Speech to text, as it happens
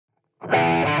Hello,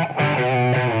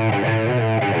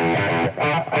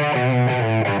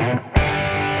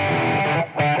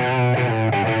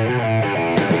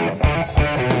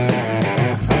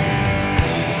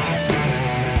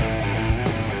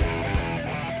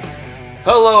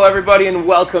 everybody, and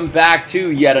welcome back to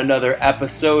yet another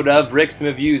episode of Rick's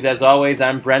Reviews. As always,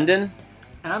 I'm Brendan.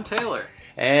 And I'm Taylor.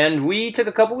 And we took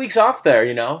a couple weeks off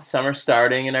there, summer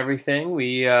starting and everything.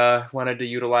 We wanted to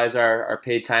utilize our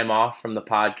paid time off from the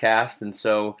podcast. And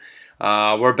so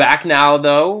we're back now,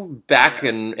 though,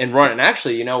 and running.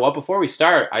 Actually, you know what? Before we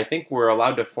start, I think we're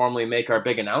allowed to formally make our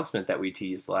big announcement that we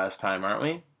teased last time, aren't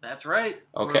we? That's right.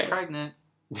 Okay. We're pregnant.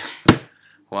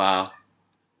 Wow.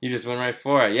 You just went right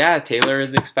for it. Yeah, Taylor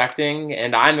is expecting,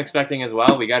 and I'm expecting as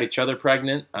well. We got each other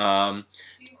pregnant.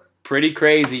 Pretty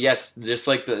crazy, yes, just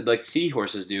like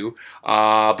seahorses do.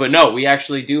 But no, we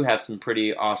actually do have some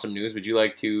pretty awesome news. Would you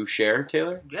like to share,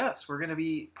 Taylor? Yes, we're going to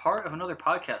be part of another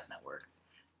podcast network.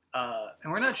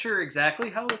 And we're not sure exactly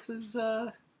how this is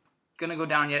going to go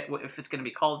down yet, if it's going to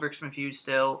be called Rick's Reviews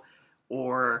still,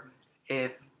 or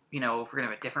if we're going to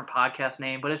have a different podcast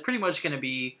name. But it's pretty much going to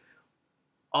be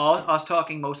all us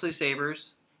talking mostly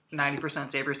Sabres,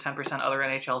 90% Sabres, 10% other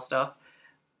NHL stuff,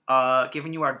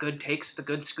 giving you our good takes, the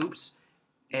good scoops,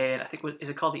 and I think, is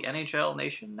it called the NHL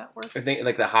Nation Network? I think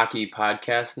like the Hockey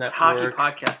Podcast Network. Hockey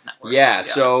Podcast Network. Yeah,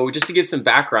 yes. So just to give some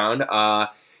background,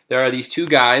 there are these two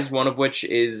guys, one of which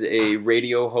is a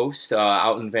radio host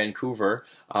out in Vancouver,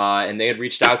 and they had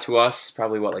reached out to us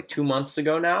probably, 2 months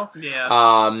ago now?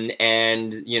 Yeah.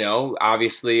 And,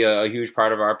 obviously a huge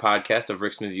part of our podcast of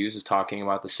Rick's Reviews is talking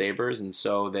about the Sabres, and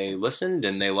so they listened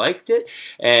and they liked it.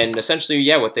 And essentially,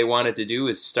 what they wanted to do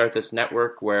is start this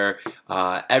network where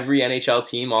every NHL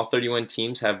team, all 31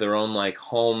 teams, have their own,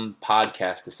 home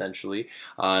podcast, essentially.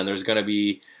 And there's going to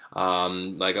be a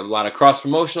lot of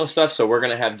cross-promotional stuff, so we're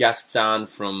going to have guests on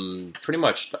from pretty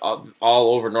much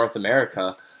all over North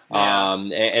America,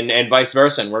 and vice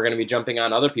versa, and we're going to be jumping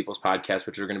on other people's podcasts,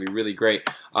 which are going to be really great,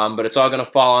 but it's all going to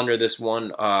fall under this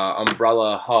one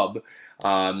umbrella hub.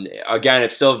 Again,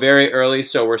 it's still very early,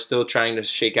 so we're still trying to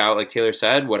shake out, like Taylor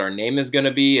said, what our name is going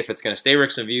to be, if it's going to stay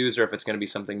Rick's Reviews, or if it's going to be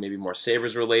something maybe more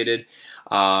Sabres related.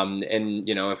 And,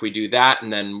 if we do that,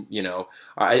 and then,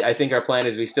 I think our plan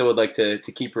is we still would like to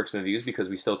keep Rick's Reviews because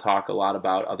we still talk a lot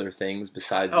about other things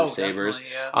besides the Sabres.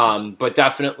 Yeah. But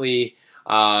definitely,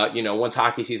 once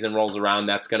hockey season rolls around,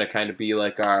 that's going to kind of be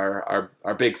like our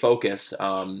big focus.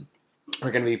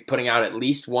 We're going to be putting out at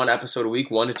least one episode a week,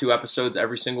 1 to 2 episodes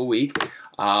every single week,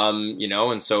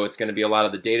 and so it's going to be a lot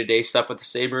of the day-to-day stuff with the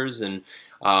Sabres, and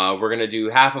we're going to do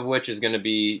half of which is going to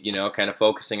be, kind of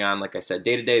focusing on, like I said,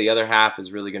 day-to-day. The other half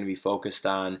is really going to be focused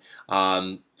on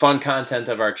fun content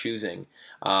of our choosing.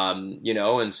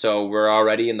 And so we're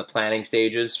already in the planning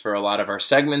stages for a lot of our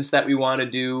segments that we want to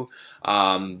do,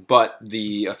 but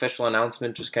the official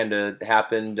announcement just kind of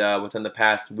happened within the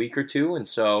past week or two, and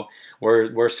so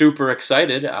we're super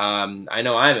excited. I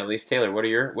know I'm at least. Taylor, what are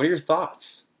your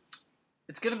thoughts?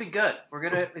 It's gonna be good.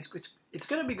 It's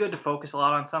gonna be good to focus a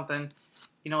lot on something,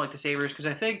 like the Sabres, because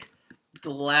I think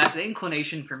the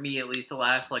inclination for me, at least the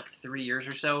last 3 years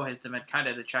or so, has been kind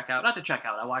of not to check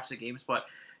out. I watch the games, but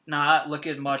not look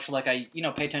at much like I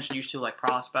pay attention used to,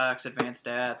 prospects, advanced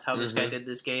stats, how this guy did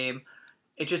this game.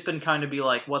 It's just been kind of be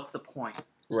what's the point?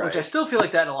 Right. Which I still feel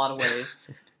like that in a lot of ways,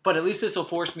 but at least this will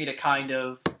force me to kind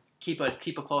of keep a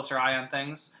closer eye on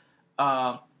things.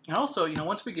 And also,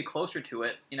 once we get closer to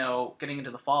it, getting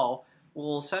into the fall,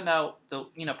 we'll send out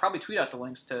probably tweet out the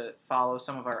links to follow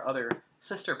some of our other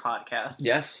sister podcasts.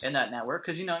 Yes. In that network,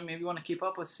 because maybe you want to keep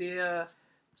up with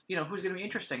who's going to be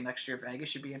interesting next year. Vegas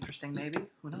should be interesting, maybe.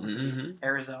 Who knows? Mm-hmm.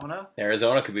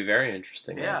 Arizona could be very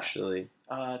interesting, actually.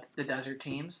 The desert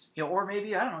teams, or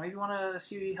maybe I don't know. Maybe you want to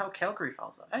see how Calgary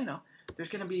falls out. There's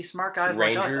going to be smart guys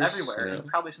Rangers, like us everywhere, and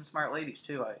probably some smart ladies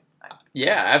too.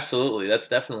 Yeah, absolutely. That's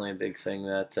definitely a big thing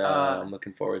that I'm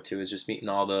looking forward to, is just meeting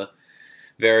all the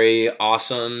very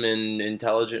awesome and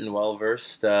intelligent and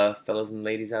well-versed fellows and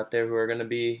ladies out there who are going to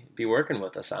be working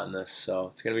with us on this. So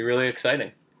it's going to be really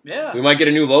exciting. Yeah. We might get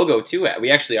a new logo, too. We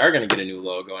actually are going to get a new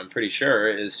logo, I'm pretty sure,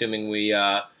 assuming we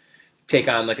take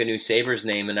on a new Sabres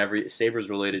name and every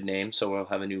Sabres-related name. So we'll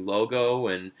have a new logo,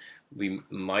 and we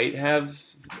might have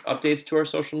updates to our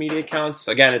social media accounts.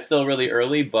 Again, it's still really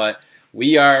early, but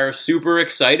we are super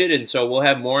excited, and so we'll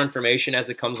have more information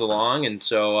as it comes along. And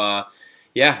so,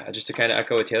 just to kind of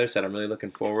echo what Taylor said, I'm really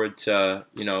looking forward to,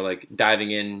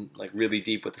 diving in, really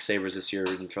deep with the Sabres this year.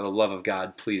 And for the love of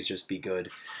God, please just be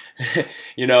good. I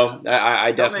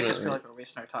definitely... Don't make us feel like we're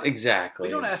wasting our time. Exactly.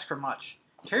 We don't ask for much.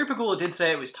 Terry Pegula did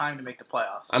say it was time to make the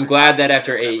playoffs. I'm glad that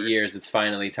after 8 years, it's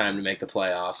finally time to make the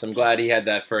playoffs. I'm glad he had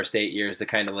that first 8 years to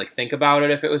kind of like think about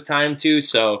it if it was time to.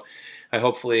 So I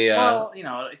hopefully. Well,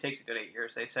 it takes a good 8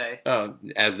 years, they say. Oh,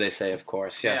 as they say, of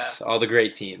course. Yes, all the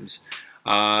great teams.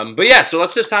 But yeah, so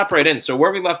let's just hop right in. So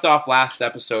where we left off last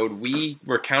episode, we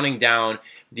were counting down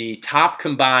the top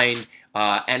combined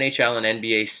NHL and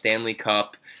NBA Stanley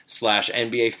Cup /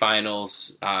 NBA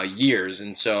Finals years,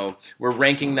 and so we're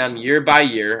ranking them year by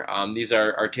year. These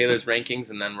are Taylor's rankings,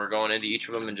 and then we're going into each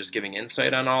of them and just giving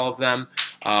insight on all of them.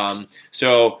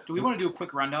 So, do we want to do a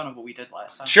quick rundown of what we did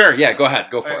last time? Sure, yeah, go ahead,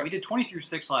 go for it. We did 20 through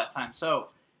 6 last time, so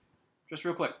just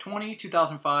real quick: 20,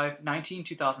 2005, 19,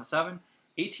 2007,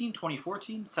 18,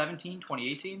 2014, 17,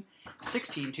 2018,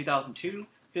 16, 2002,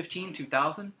 15,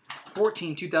 2000,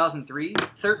 14, 2003,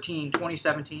 13,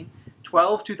 2017.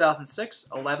 12, 2006,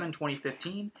 11,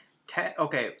 2015, 10,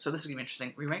 okay, so this is going to be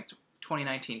interesting. We ranked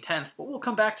 2019 10th, but we'll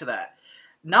come back to that.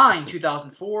 9,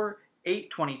 2004, 8,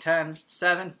 2010,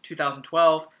 7,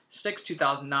 2012, 6,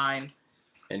 2009.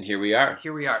 And here we are.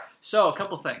 So, a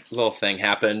couple things. A little thing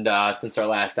happened since our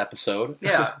last episode.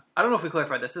 Yeah, I don't know if we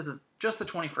clarified this. This is just the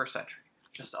 21st century.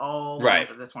 Just all the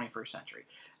ones of the 21st century.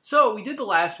 So, we did the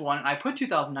last one, and I put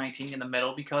 2019 in the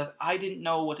middle because I didn't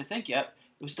know what to think yet.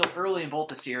 It was still early in both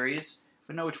the series.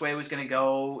 We didn't know which way it was going to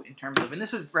go in terms of, and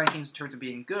this is rankings in terms of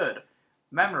being good,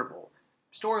 memorable,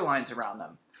 storylines around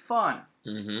them, fun,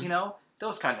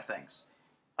 those kind of things.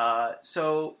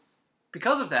 So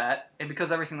because of that, and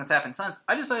because of everything that's happened since,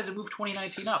 I decided to move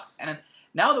 2019 up. And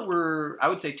now that we're, I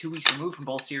would say, 2 weeks removed from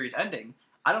both series ending,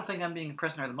 I don't think I'm being a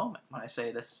prisoner of the moment when I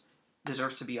say this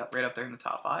deserves to be right up there in the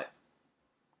top 5.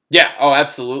 Yeah, oh,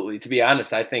 absolutely. To be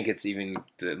honest, I think it's even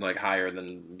like higher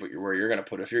than where you're going to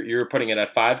put it. If you're putting it at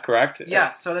 5, correct? Yeah,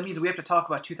 so that means we have to talk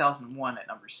about 2001 at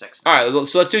number 6. All right,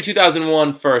 so let's do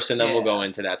 2001 first, and then we'll go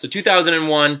into that. So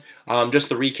 2001, just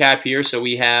the recap here. So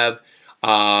we have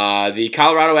the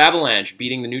Colorado Avalanche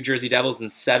beating the New Jersey Devils in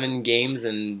 7 games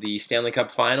in the Stanley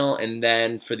Cup Final. And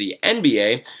then for the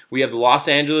NBA, we have the Los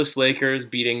Angeles Lakers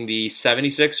beating the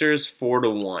 76ers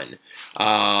 4-1.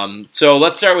 So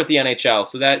let's start with the NHL.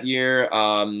 So that year,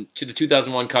 to the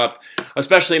 2001 Cup,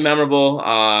 especially memorable,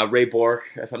 Ray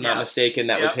Bourque, if I'm not mistaken,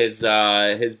 that was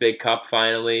his big cup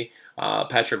finally.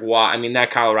 Patrick Waugh, I mean, that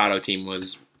Colorado team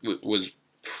was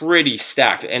pretty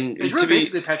stacked, and it was really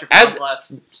basically Patrick Waugh's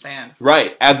last stand.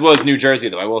 Right, as was New Jersey,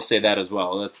 though. I will say that as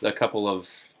well. That's a couple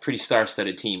of pretty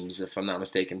star-studded teams, if I'm not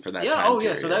mistaken, for that time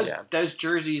period. So that was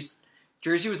Jersey's.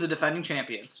 Jersey was the defending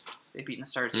champions. They'd beaten the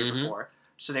Stars the year before,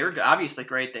 so they were obviously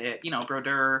great. They had,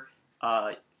 Brodeur,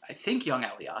 I think young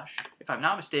Elias, if I'm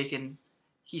not mistaken,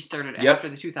 he started after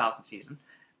the 2000 season.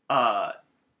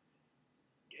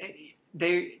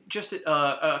 They just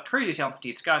a crazy talented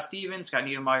team. Scott Stevens, Scott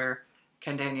Niedermayer,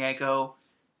 Ken Danielko,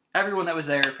 everyone that was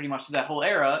there pretty much through that whole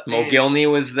era. Mo Gilney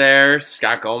was there. Young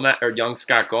Scott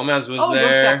Gomez was there.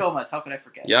 Young Scott Gomez. How could I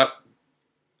forget? Yep.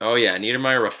 Oh yeah,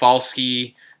 Niedermayer,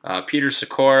 Rafalski, Peter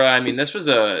Sikora. I mean, this was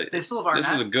a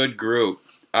good group.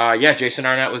 Jason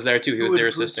Arnott was there too. He was their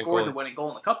assistant goalie. Who scored the winning goal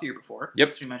in the Cup the year before. Yep.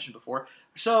 As we mentioned before.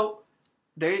 So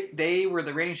they were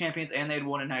the reigning champions, and they had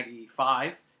won in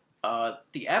 '95.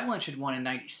 The Avalanche had won in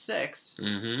 '96,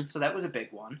 so that was a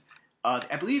big one.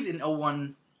 I believe in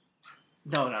 01...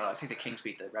 No, I think the Kings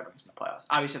beat the Red Wings in the playoffs.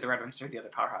 Obviously, the Red Wings are the other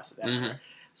powerhouse of that era.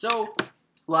 So,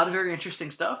 a lot of very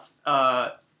interesting stuff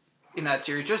in that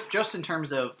series, just in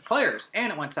terms of the players.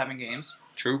 And it went 7 games.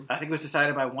 True. I think it was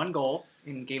decided by 1 goal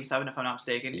in Game 7, if I'm not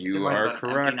mistaken. You are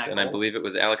correct, and I believe it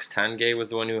was Alex Tanguay was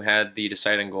the one who had the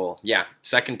deciding goal. Yeah,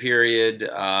 second period,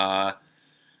 Alex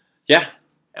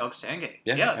Tanguay.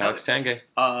 Alex Tanguay.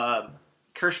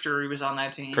 Chris Drury was on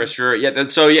that team. Chris Drury,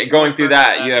 going through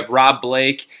that, you have Rob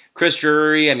Blake, Chris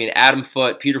Drury, Adam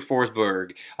Foote, Peter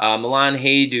Forsberg, Milan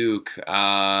Hajduk,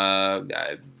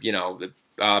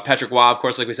 Patrick Waugh, of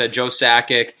course, like we said, Joe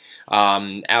Sakic,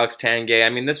 Alex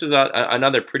Tanguay. This was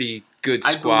another pretty good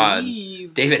squad.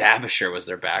 David Abisher was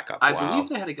their backup. I believe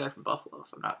they had a guy from Buffalo,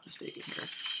 if I'm not mistaken, here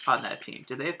on that team.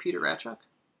 Did they have Peter Ratchuk?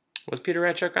 Was Peter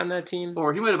Ratchuk on that team?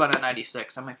 Or he might have been at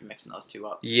 96. I might be mixing those two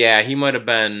up. Yeah, he might have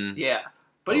been. Yeah.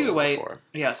 But either way,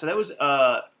 so that was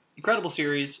incredible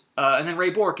series. And then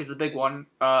Ray Bourque is the big one.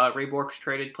 Ray Bourque was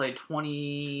traded, played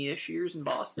 20-ish years in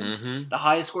Boston. The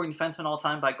highest scoring defenseman all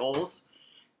time by goals.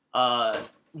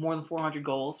 More than 400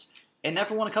 goals. And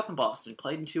never won a cup in Boston.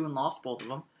 Played in 2 and lost both of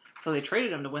them. So they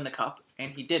traded him to win the cup,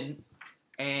 and he didn't.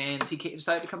 And he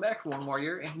decided to come back for 1 more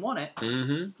year and won it.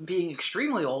 Being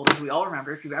extremely old, as we all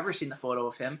remember. If you've ever seen the photo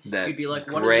of him, you'd be like,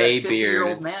 what is that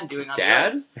 50-year-old man doing on the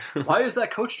ice? Why is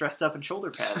that coach dressed up in shoulder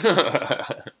pads?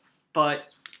 But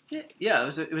Yeah,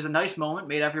 it was a nice moment.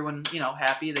 Made everyone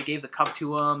happy. They gave the cup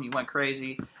to him. He went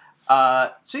crazy.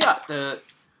 So yeah,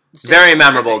 very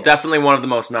memorable. Definitely one of the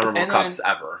most memorable cups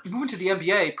ever. Moving to the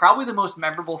NBA, probably the most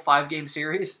memorable 5-game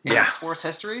series in sports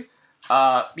history.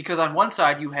 Because on one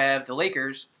side you have the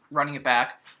Lakers running it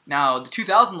back. Now the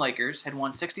 2000 Lakers had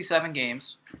won 67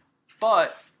 games,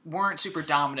 but weren't super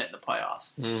dominant in the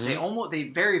playoffs. Mm-hmm. They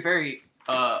very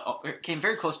came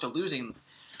very close to losing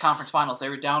conference finals. They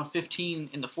were down 15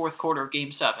 in the fourth quarter of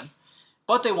Game 7,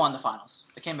 but they won the finals.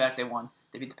 They came back, they won,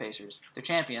 they beat the Pacers. They're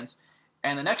champions.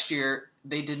 And the next year,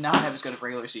 they did not have as good a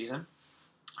regular season.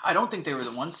 I don't think they were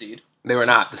the 1 seed. They were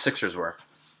not. The Sixers were.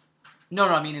 No,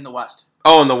 I mean in the West.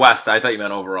 Oh, in the West. I thought you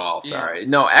meant overall. Sorry. Yeah.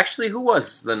 No, actually, who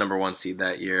was the number 1 seed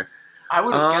that year? I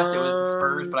would have guessed it was the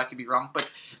Spurs, but I could be wrong. But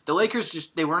the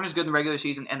Lakers they weren't as good in the regular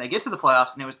season, and they get to the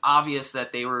playoffs, and it was obvious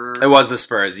that they were. It was the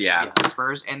Spurs, yeah. The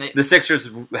Spurs, and the Sixers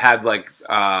had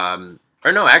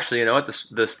or no, actually, you know what?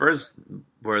 The Spurs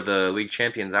were the league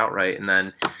champions outright, and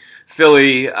then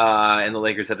Philly and the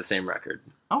Lakers had the same record.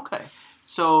 Okay,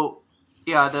 so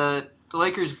yeah, the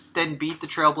Lakers then beat the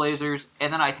Trailblazers,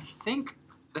 and then I think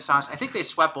they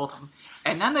swept both of them.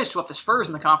 And then they swept the Spurs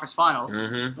in the conference finals.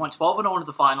 Mm-hmm. Went 12-0 into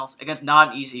the finals against not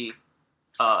an easy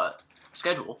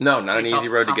schedule. No, not an easy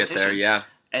road to get there, yeah.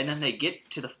 And then they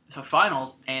get to the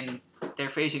finals, and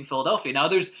they're facing Philadelphia. Now,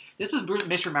 this is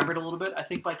misremembered a little bit, I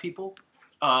think, by people.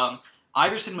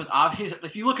 Iverson was obvious.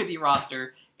 If you look at the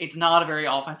roster, it's not a very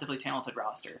offensively talented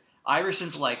roster.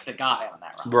 Iverson's like the guy on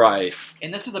that roster. Right.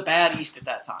 And this is a bad East at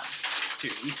that time,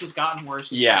 too. East has gotten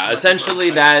worse. Yeah,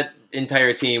 essentially that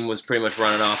entire team was pretty much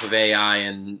running off of AI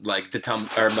and like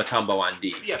Mutombo on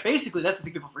D. Yeah, basically that's the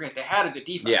thing people forget. They had a good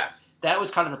defense. Yeah. That was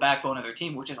kind of the backbone of their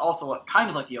team, which is also kind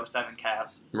of like the 07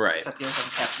 Cavs. Right. Except the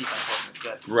 07 Cavs defense wasn't as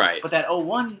good. Right. But that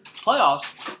 01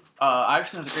 playoffs,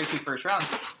 Iverson has a great 2 first rounds.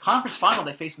 Conference final,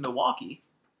 they faced Milwaukee,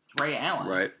 Ray Allen.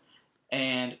 Right.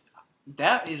 And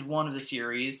that is one of the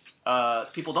series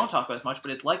people don't talk about as much,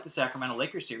 but it's like the Sacramento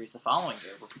Lakers series the following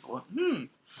year, where people went,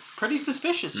 pretty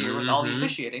suspicious here with all the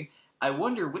officiating. I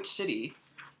wonder which city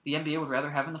the NBA would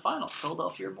rather have in the finals,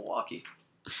 Philadelphia or Milwaukee.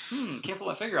 Can't put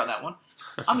my finger on that one.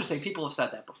 I'm just saying people have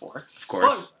said that before. Of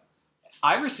course. But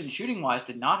Iverson, shooting-wise,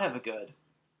 did not have a good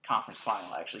conference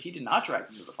final, actually. He did not drag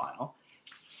them to the final.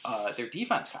 Their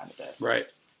defense kind of did.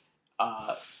 Right.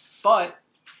 But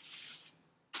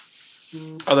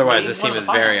otherwise, this team is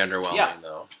very underwhelming,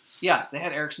 though. Yes, they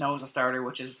had Eric Snow as a starter,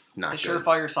 which is not the good.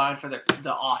 Surefire sign for the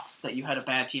aughts that you had a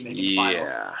bad team making the finals.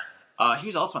 Yeah. He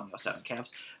was also on the 07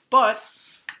 Cavs. But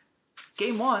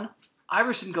Game 1,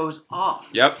 Iverson goes off.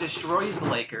 Yep. Destroys the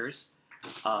Lakers.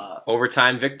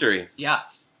 Overtime victory.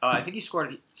 Yes. I think he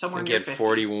scored somewhere near 50.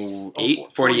 He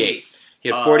had 48. He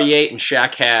had 48, and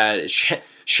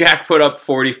Shaq put up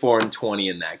 44 and 20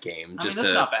 in that game. That's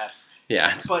not bad.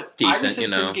 Yeah, it's but decent,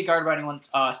 Iverson couldn't get guarded by anyone.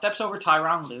 Steps over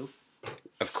Tyronn Lue.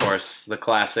 Of course, the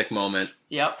classic moment.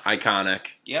 Yep. Iconic.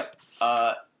 Yep.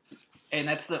 And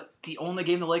that's the only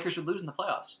game the Lakers would lose in the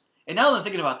playoffs. And now that I'm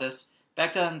thinking about this,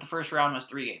 back then the first round was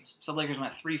 3 games. So the Lakers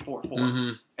went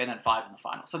 3-4-4, and then 5 in the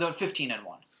final. So they went 15-1.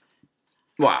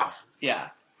 Wow. Yeah.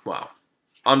 Wow.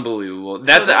 Unbelievable.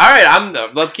 That's all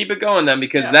right. Let's keep it going then,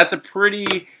 because that's a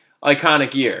pretty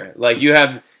iconic year. Like, you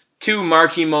have 2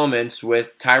 marquee moments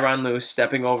with Tyronn Lue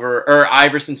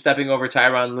Iverson stepping over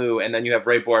Tyronn Lue, and then you have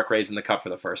Ray Bork raising the cup for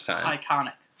the first time.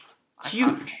 Iconic.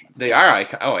 Huge. They are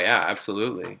iconic. Oh, yeah,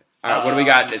 absolutely. All right, what do we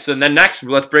got? So then next,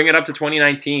 let's bring it up to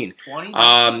 2019.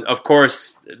 Of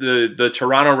course, the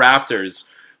Toronto Raptors,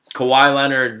 Kawhi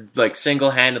Leonard, like,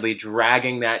 single-handedly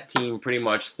dragging that team pretty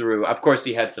much through. Of course,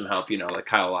 he had some help, like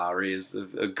Kyle Lowry is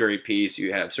a great piece.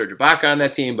 You have Serge Ibaka on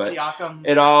that team, but Siakam,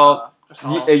 it all...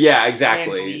 yeah,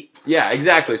 exactly. Yeah,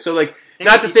 exactly. So, like,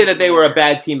 not to say that they were a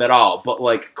bad team at all, but,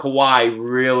 like, Kawhi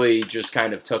really just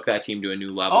kind of took that team to a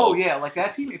new level. Oh, yeah, like,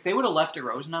 that team, if they would have left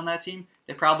DeRozan on that team,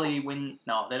 they probably win...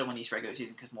 No, they don't win the East regular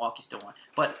season because Milwaukee still won.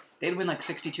 But they'd win, like,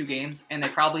 62 games, and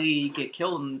they'd probably get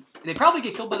killed. They'd probably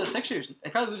get killed by the Sixers.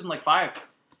 They'd probably lose in, like, 5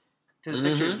 to the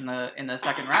Sixers in the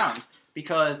second round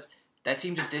because that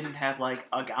team just didn't have, like,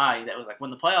 a guy that was, like,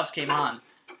 when the playoffs came on,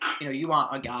 you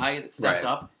want a guy that steps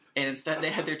up. And instead,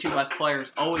 they had their 2 best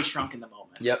players always shrunk in the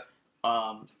moment. Yep.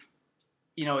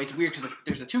 It's weird because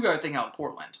there's a 2-guard thing out in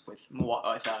Portland with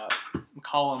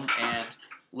McCollum and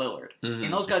Lillard.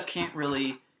 And those guys can't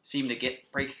really seem to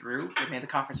break through. They made the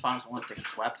conference finals once, they get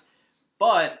swept.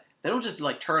 But they don't just,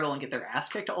 like, turtle and get their ass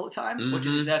kicked all the time, which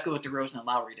is exactly what DeRozan and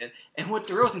Lowry did. And what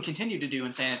DeRozan continued to do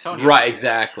in San Antonio. Right,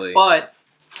 exactly. But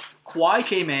Kawhi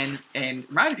came in and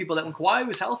reminded people that when Kawhi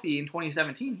was healthy in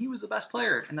 2017, he was the best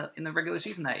player in the regular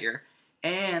season that year,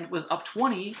 and was up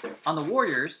 20 on the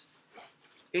Warriors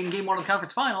in Game 1 of the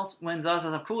conference finals when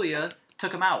Zaza Pachulia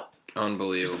took him out.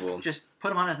 Unbelievable. Just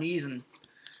put him on his knees and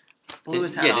blew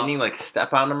his head off. Didn't he like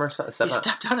step on him or something? He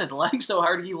stepped on his leg so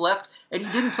hard he left, and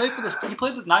he didn't play for the Spurs. He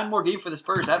played 9 more games for the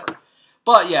Spurs ever.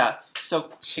 But yeah, so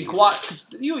cause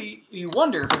you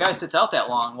wonder if a guy sits out that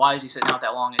long, why is he sitting out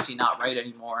that long? Is he not right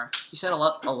anymore? He said a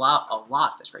lot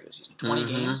this regular season, 20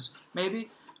 games maybe.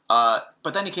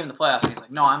 But then he came to the playoffs and he's like,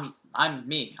 no, I'm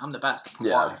me. I'm the best.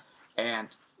 Yeah. And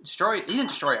he didn't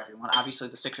destroy everyone. Obviously,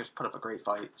 the Sixers put up a great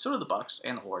fight. So did the Bucks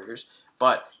and the Warriors.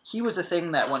 But he was the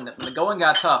thing that when the going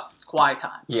got tough, it's quiet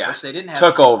time. Yeah. Which they didn't have.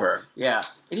 Took over. Yeah.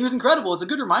 And he was incredible. It's a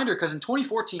good reminder because in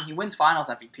 2014, he wins Finals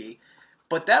MVP.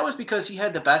 But that was because he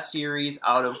had the best series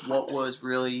out of what was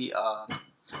really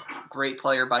great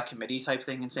player by committee type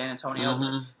thing in San Antonio.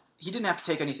 Mm-hmm. He didn't have to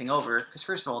take anything over because,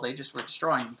 first of all, they just were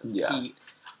destroying the Heat.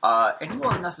 And he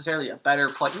wasn't necessarily a better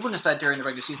player. You wouldn't have said during the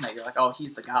regular season that you're like, oh,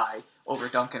 he's the guy over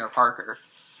Duncan or Parker.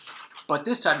 But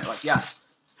this time you're like, yes,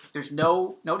 there's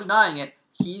no denying it.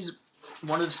 He's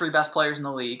one of the 3 best players in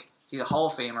the league. He's a Hall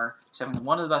of Famer. He's having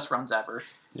one of the best runs ever.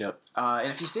 Yep.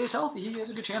 And if he stays healthy, he has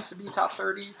a good chance to be a top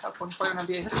 30, top 20 player in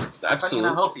NBA history. Absolutely. Depending on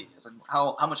how healthy he is and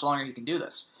how much longer he can do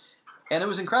this. And it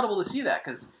was incredible to see that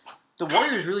because the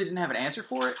Warriors really didn't have an answer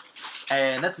for it.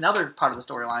 And that's another part of the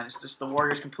storyline. It's just the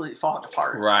Warriors completely falling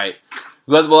apart. Right.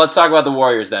 Well, let's talk about the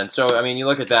Warriors then. So, I mean, you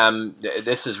look at them,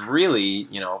 this is really,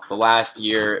 the last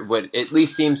year, what at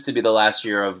least seems to be the last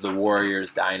year of the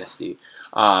Warriors dynasty.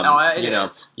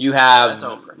 Is. You have,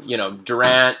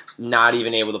 Durant not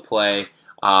even able to play.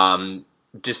 They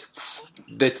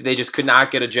just could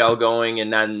not get a gel going,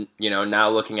 and then now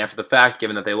looking after the fact,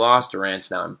 given that they lost,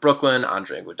 Durant's now in Brooklyn,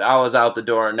 Andre Iguodala's out the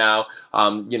door now.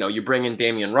 You bring in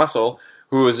Damian Russell,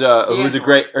 who's a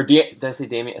great, or did I say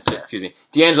Damian? Excuse me,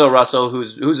 D'Angelo Russell,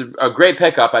 who's a great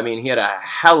pickup. I mean, he had a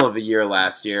hell of a year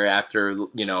last year after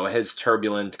his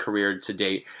turbulent career to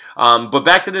date. But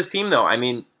back to this team though, I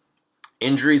mean,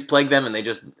 injuries plagued them, and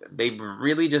they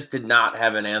really just did not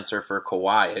have an answer for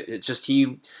Kawhi. It's just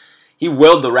he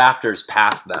willed the Raptors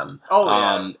past them. Oh,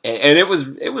 yeah. And it was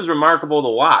remarkable to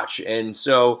watch. And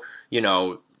so,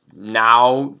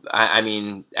 now, I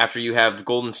mean, after you have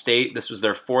Golden State, this was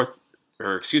their fifth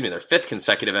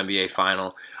consecutive NBA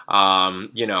final. I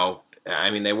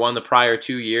mean, they won the prior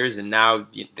 2 years, and now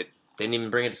they didn't even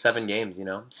bring it to 7 games,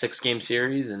 6-game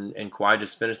series, and Kawhi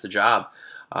just finished the job.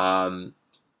 And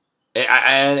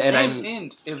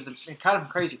it was kind of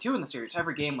crazy, too, in the series.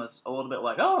 Every game was a little bit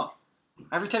like, oh,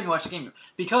 every time you watch the game,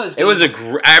 because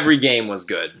every game was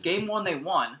good. Game 1 they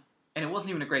won, and it wasn't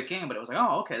even a great game, but it was like,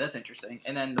 oh, okay, that's interesting.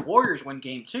 And then the Warriors win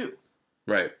Game 2,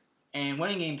 right? And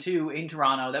winning Game 2 in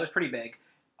Toronto, that was pretty big.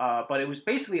 But it was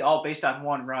basically all based on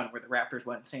one run where the Raptors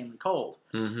went insanely cold.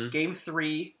 Mm-hmm. Game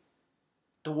 3,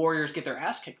 the Warriors get their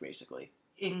ass kicked basically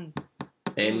in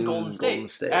Golden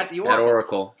State at the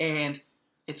Oracle. And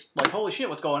it's like, holy shit,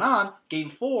 what's going on? Game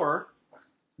 4.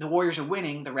 The Warriors are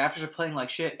winning, the Raptors are playing like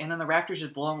shit, and then the Raptors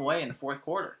just blow them away in the fourth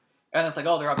quarter. And it's like,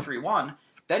 oh, they're up 3-1.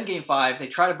 Then Game 5, they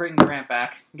try to bring Durant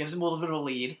back, gives him a little bit of a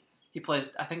lead. He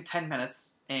plays, I think, 10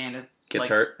 minutes, and gets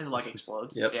hurt. His leg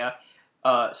explodes. Yep. Yeah.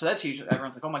 So that's huge.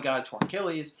 Everyone's like, oh my god, torn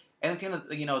Achilles. And at the end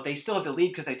of they still have the lead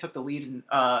because they took the lead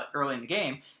early in the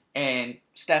game, and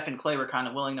Steph and Clay were kind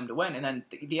of willing them to win. And then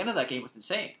the end of that game was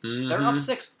insane. Mm-hmm. They're up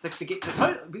 6. The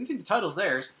title, you think the title's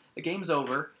theirs. The game's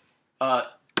over.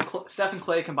 Steph and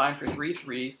Clay combined for 3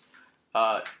 threes.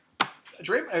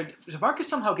 DeMarcus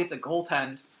somehow gets a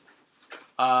goaltend.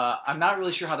 I'm not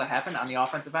really sure how that happened on the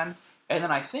offensive end. And then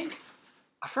I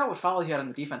forgot what foul he had on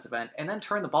the defensive end, and then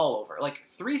turned the ball over. Like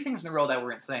 3 things in a row that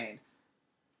were insane.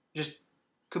 Just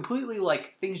completely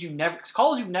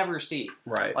calls you never see.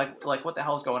 Right. Like what the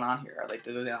hell is going on here?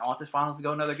 Do they not want this finals to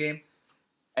go another game?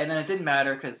 And then it didn't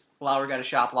matter because Lowry got a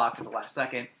shot blocked at the last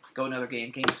second. Go another game.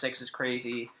 Game 6 is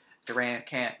crazy. Durant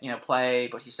can't, play,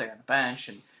 but he's staying on the bench,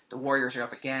 and the Warriors are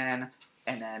up again.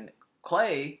 And then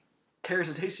Clay tears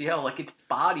his ACL, like it's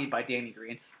bodied by Danny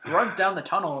Green. He runs down the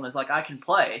tunnel and is like, I can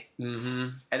play. Mm-hmm.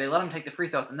 And they let him take the free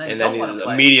throws, and then don't let him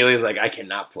play. Immediately is like, I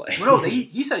cannot play. Well, no,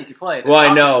 he said he could play. Well,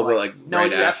 I know, but no,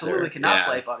 right you after. absolutely cannot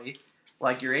play, buddy.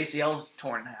 Like your ACL's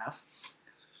torn in half.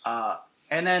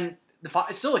 And then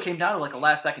it came down to like a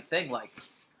last second thing. Like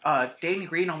Danny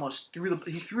Green almost threw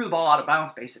the ball out of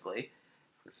bounds, basically.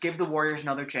 Give the Warriors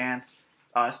another chance.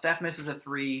 Steph misses a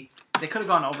 3. They could have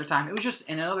gone overtime. It was just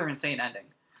another insane ending.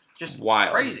 Just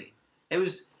wild. Crazy. It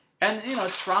was, and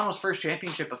it's Toronto's first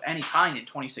championship of any kind in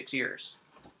 26 years.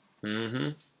 Mm-hmm.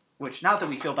 Which, not that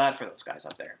we feel bad for those guys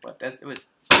out there, but it was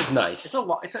nice. It's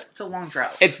a long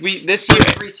drought. This year,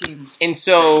 3 teams. And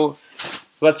so,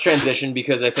 let's transition,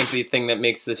 because I think the thing that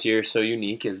makes this year so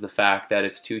unique is the fact that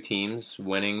it's two teams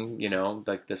winning,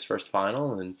 like this first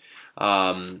final. And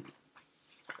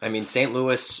St.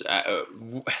 Louis,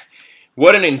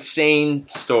 what an insane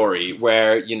story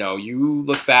where, you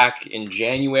look back in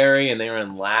January and they were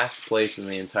in last place in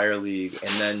the entire league,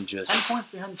 and then just 10 points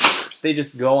behind the Sabres. They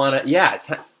just go on a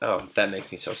that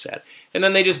makes me so sad. And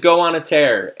then they just go on a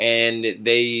tear, and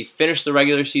they finish the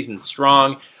regular season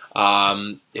strong.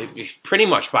 Pretty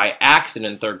much by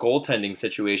accident, their goaltending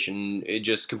situation, it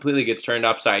just completely gets turned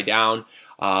upside down.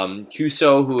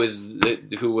 Cuso,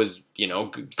 who was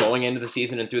going into the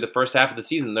season and through the first half of the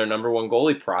season their number one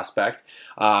goalie prospect,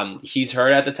 he's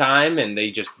hurt at the time, and they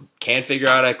just can't figure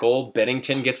out at goal.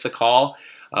 Bennington gets the call.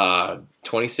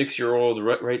 26-year-old,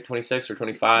 right? 26 or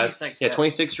 25? 26, yeah,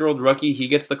 26-year-old rookie. He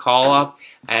gets the call up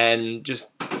and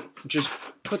just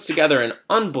puts together an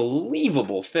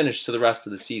unbelievable finish to the rest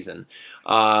of the season.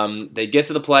 They get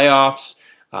to the playoffs.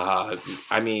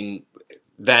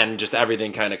 Then just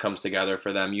everything kind of comes together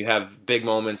for them. You have big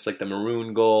moments like the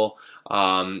Maroon goal.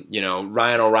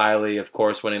 Ryan O'Reilly, of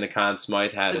course, winning the Conn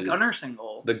Smythe, had the Gunnarsson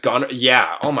goal.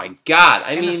 Yeah. Oh my God.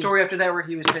 The story after that where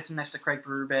he was pissing next to Craig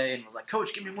Berube and was like,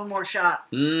 "Coach, give me one more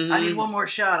shot. Mm-hmm. I need one more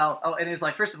shot." And it was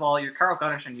like, first of all, you're Carl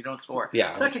Gunnarsson, you don't score.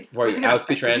 Yeah. Second, Alex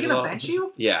Pietrangelo. Is he going to bench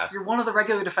you? Yeah. You're one of the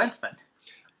regular defensemen.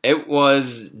 It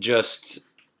was just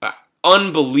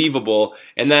unbelievable.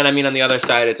 And then, on the other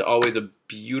side, it's always a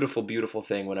beautiful, beautiful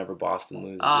thing whenever Boston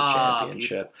loses a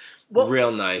championship. Well,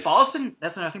 real nice. Boston,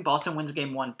 that's another thing. Boston wins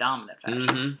game 1 dominant fashion.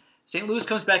 Mm-hmm. St. Louis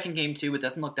comes back in game 2, it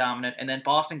doesn't look dominant, and then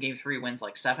Boston game 3 wins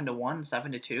like 7-1,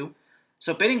 7-2.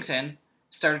 So Binnington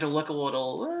started to look a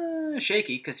little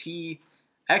shaky because he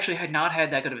actually had not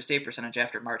had that good of a save percentage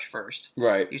after March 1st.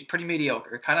 Right. He was pretty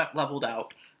mediocre, kind of leveled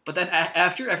out. But then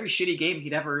after every shitty game,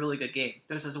 he'd have a really good game.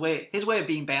 There's his way of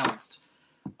being balanced.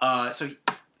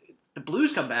 The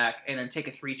Blues come back and then take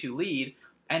a 3-2 lead,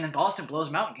 and then Boston blows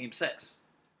them out in game 6.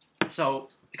 So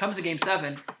it comes to game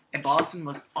 7, and Boston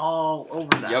was all over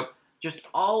them. Yep. Just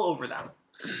all over them.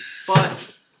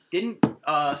 But didn't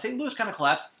St. Louis kind of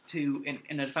collapsed in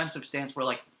a defensive stance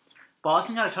where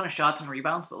Boston got a ton of shots and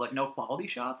rebounds, but no quality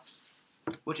shots,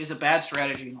 which is a bad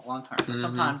strategy in the long term. But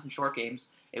sometimes in short games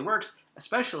it works,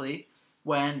 especially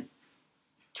when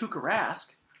Tuukka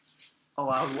Rask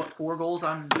allowed 4 goals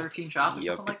on 13 shots or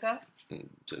something like that.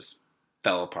 Just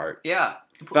fell apart. Yeah,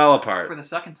 fell apart for the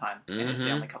second time in his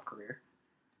Stanley Cup career.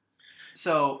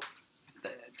 So,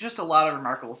 just a lot of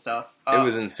remarkable stuff. It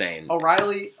was insane.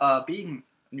 O'Reilly being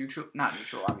not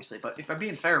neutral, obviously, but if I'm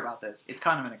being fair about this, it's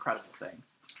kind of an incredible thing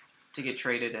to get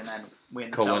traded and then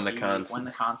win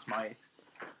the Conn Smythe,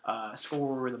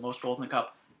 score the most goals in the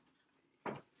Cup.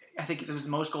 I think it was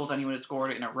the most goals anyone had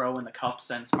scored in a row in the Cup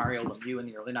since Mario Lemieux in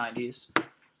the early 90s.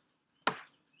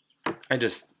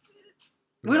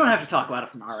 We don't have to talk about it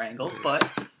from our angle,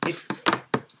 but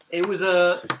it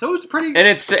was pretty. And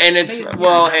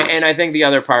I think the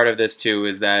other part of this too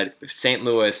is that St.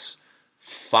 Louis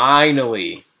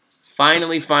finally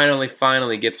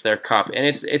gets their cup, and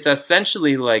it's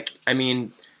essentially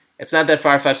it's not that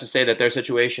far-fetched to say that their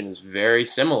situation is very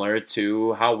similar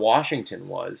to how Washington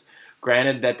was.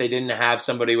 Granted that they didn't have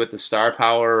somebody with the star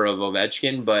power of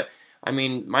Ovechkin, but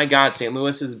my God, St.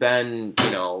 Louis has been,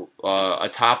 a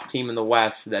top team in the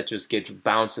West that just gets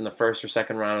bounced in the first or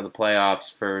second round of the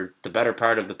playoffs for the better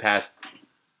part of the past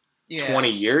 20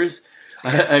 years.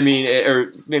 Or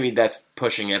maybe that's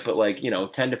pushing it, but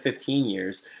 10 to 15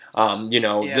 years. You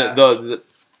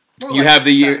have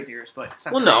the year. Years, but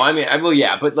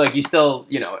but you still,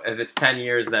 if it's 10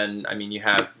 years, then you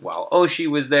have Oshie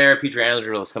was there,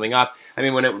 Pietrangelo is coming up.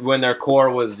 When their core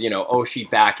was Oshie,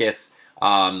 Backes,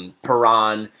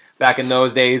 Perron back in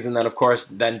those days, and then of course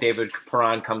David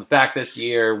Perron comes back this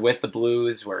year with the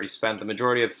Blues, where he spent the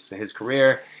majority of his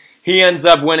career. He ends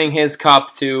up winning his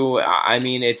cup too.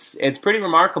 It's pretty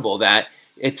remarkable that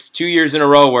it's 2 years in a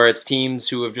row where it's teams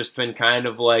who have just been kind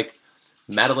of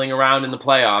meddling around in the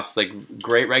playoffs,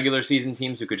 great regular season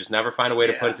teams who could just never find a way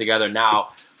to put it together, now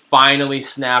finally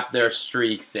snap their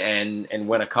streaks and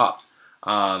win a cup.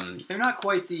 They're not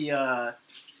quite the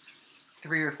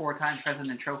 3 or 4 time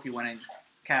President Trophy winning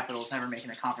Capitals never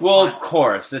making a conference final. Of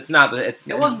course, it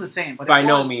wasn't the same, but by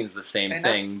no means the same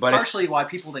thing. But partially why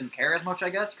people didn't care as much, I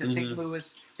guess, because St.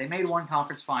 Louis, they made one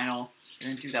conference final, they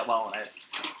didn't do that well in it,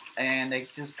 and they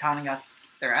just kind of got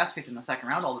their ass kicked in the second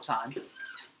round all the time.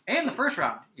 And the first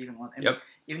round,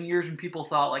 even years when people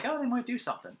thought they might do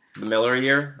something. The Miller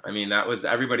year, that was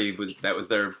that was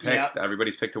their pick. Yep.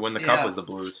 Everybody's pick to win the cup was the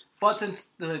Blues. But since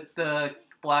the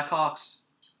Blackhawks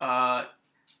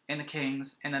and the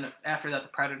Kings, and then after that the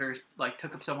Predators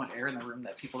took up so much air in the room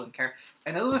that people didn't care.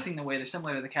 And the other thing, the way they're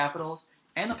similar to the Capitals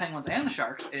and the Penguins and the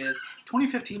Sharks is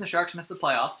 2015 the Sharks missed the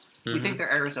playoffs. We think their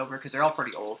era is over because they're all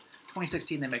pretty old.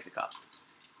 2016 they make the cup.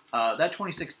 That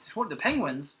 2016 the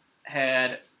Penguins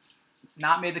had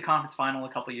not made the conference final a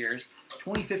couple years.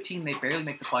 2015 they barely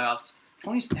make the playoffs.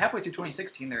 Halfway through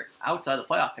 2016 they're outside the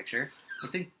playoff picture. I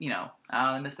think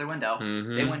they missed their window.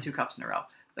 They won 2 cups in a row.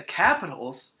 The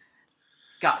Capitals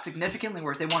got significantly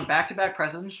worse. They won back-to-back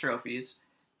President's Trophies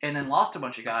and then lost a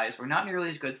bunch of guys. Were not nearly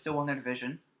as good. Still won their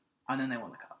division, and then they won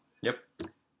the cup. Yep.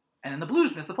 And then the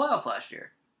Blues missed the playoffs last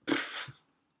year.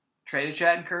 Traded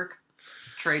Shattenkirk.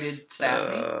 Traded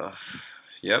Stastny.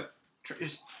 Yep.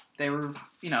 They were,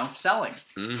 selling.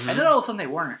 And then all of a sudden they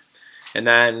weren't. And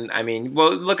then,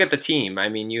 look at the team.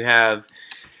 You have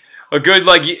a good,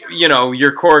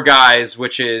 your core guys,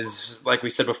 which is, like we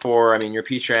said before, your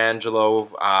Pietrangelo,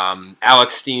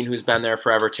 Alex Steen, who's been there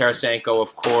forever, Tarasenko,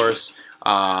 of course,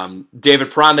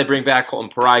 David Perron, they bring back Colton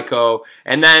Parayko,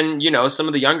 and then, some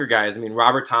of the younger guys.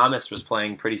 Robert Thomas was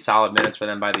playing pretty solid minutes for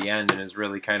them by the end and is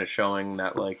really kind of showing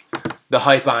that, the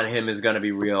hype on him is going to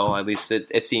be real. At least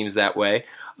it seems that way.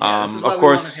 Yeah, this is why we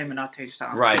wanted him and not Tage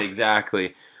Thompson. Right,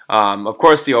 exactly. Of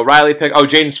course, the O'Reilly pick. Oh,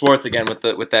 Jaden Schwartz again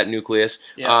with that nucleus.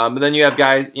 Yeah. But then you have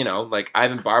guys, like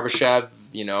Ivan Barbashev,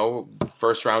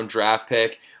 first round draft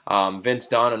pick. Vince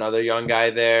Dunn, another young guy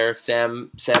there.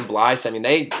 Sam Blythe.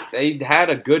 They had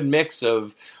a good mix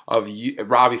of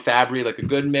Robbie Fabry, a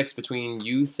good mix between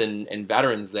youth and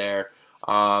veterans there.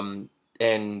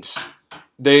 And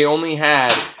they only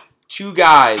had 2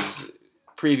 guys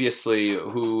previously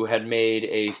who had made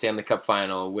a Stanley Cup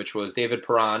final, which was David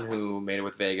Perron, who made it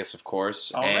with Vegas, of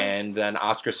course, and then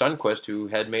Oscar Sundqvist, who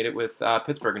had made it with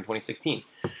Pittsburgh in 2016.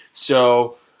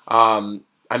 So,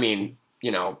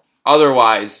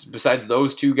 otherwise, besides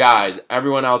those 2 guys,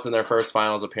 everyone else in their first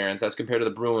finals appearance, as compared to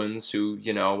the Bruins, who,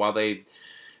 while they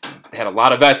had a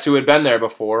lot of vets who had been there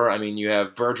before. You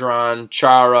have Bergeron,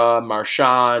 Chara,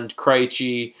 Marchand,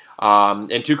 Krejci, and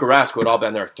Tuukka Rask, who had all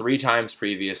been there 3 times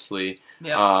previously.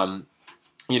 Yeah.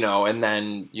 And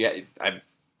then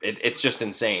it's just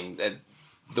insane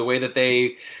the way that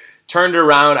they turned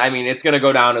around. It's going to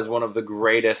go down as one of the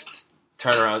greatest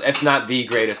turnaround, if not the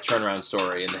greatest turnaround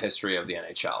story in the history of the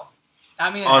NHL.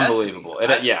 Unbelievable.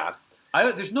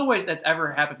 There's no way that's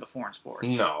ever happened before in sports.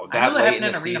 No, that happened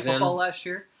in arena football last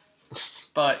year,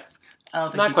 but I don't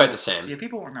think not quite the same. Yeah,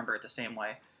 people won't remember it the same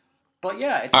way. But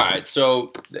yeah, all right.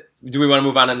 So, do we want to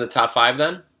move on in the top 5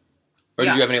 then, or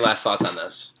do you have any last thoughts on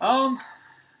this? Not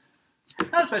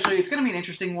especially. It's going to be an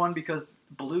interesting one because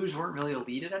the Blues weren't really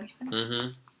elite at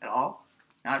anything at all.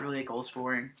 Not really at goal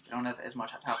scoring. They don't have as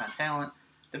much top end talent.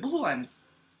 The blue line,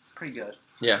 pretty good.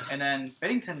 Yeah. And then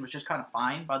Bennington was just kind of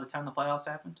fine by the time the playoffs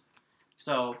happened.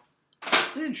 So,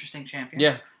 an interesting champion.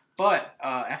 Yeah. But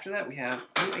after that, we have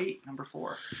 08, number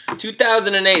 4.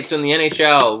 2008. So in the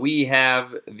NHL, we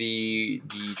have the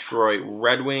Detroit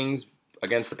Red Wings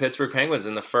against the Pittsburgh Penguins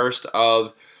in the first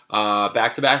of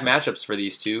back-to-back matchups for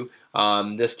these two.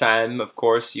 This time, of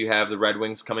course, you have the Red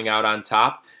Wings coming out on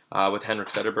top with Henrik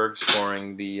Zetterberg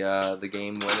scoring the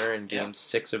game winner in Game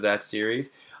 6 of that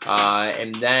series.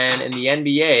 And then in the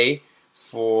NBA,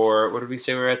 for what did we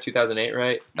say we were at 2008,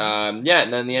 right? And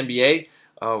then the NBA,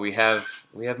 we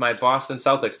have my Boston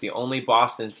Celtics, the only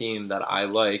Boston team that I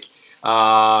like,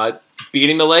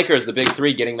 beating the Lakers, the Big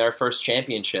Three, getting their first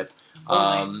championship.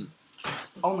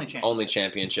 Only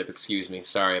championship. Excuse me.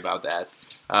 Sorry about that.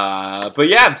 But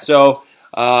yeah, so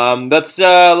let's do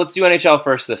NHL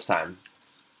first this time.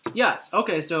 Yes.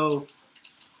 Okay. So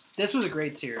this was a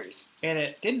great series, and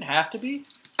it didn't have to be.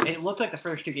 It looked like the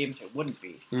first 2 games it wouldn't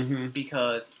be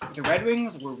because the Red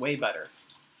Wings were way better.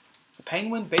 The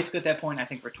Penguins, basically at that point, I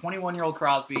think were 21-year-old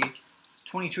Crosby,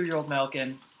 22-year-old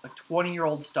Malkin, a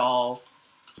 20-year-old Stahl,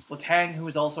 Letang, who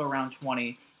was also around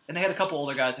 20, and they had a couple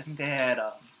older guys. I think they had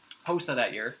Hossa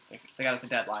that year. They got at the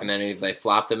deadline. And then they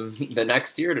flopped him the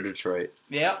next year to Detroit.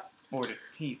 Yeah. Or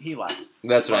he left.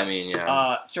 That's what I mean,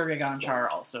 yeah. Sergei Gonchar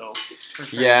also.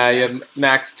 Yeah, you have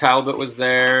Max Talbot was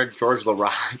there. George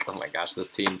Laraque. Oh my gosh, this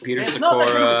team. Peter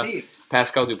Sikora.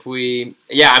 Pascal Dupuis.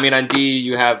 Yeah, I mean, on D,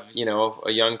 you have,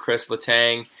 a young Chris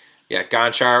Letang. Yeah,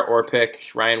 Gonchar,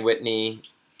 Orpik, Ryan Whitney.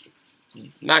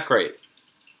 Not great.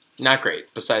 Not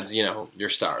great, besides, your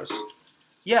stars.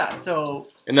 Yeah, so...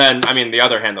 And then, I mean, the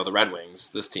other hand, though, the Red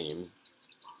Wings, this team.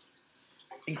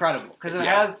 Incredible, because it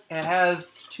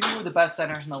has 2 of the best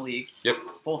centers in the league,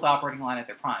 both operating line at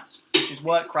their primes, which is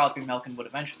what Crosby and Malkin would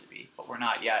eventually be, but we're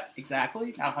not yet.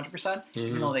 Exactly, not 100%,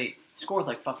 even though they scored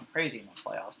like fucking crazy in those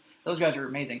playoffs. Those guys are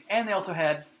amazing, and they also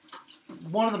had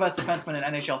one of the best defensemen in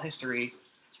NHL history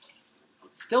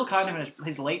still kind of in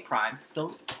his late prime,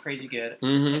 still crazy good.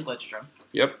 Mm-hmm. Nick Lidstrom.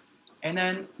 Yep. And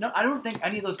then, no, I don't think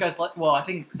any of those guys I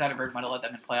think Zetterberg might have led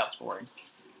them in playoff scoring.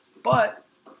 But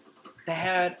they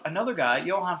had another guy,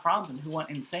 Johan Franzen, who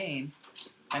went insane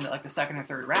in like the second or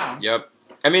third round. Yep.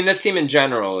 I mean, this team in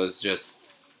general is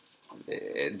just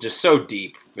so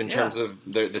deep in terms of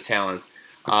the talent.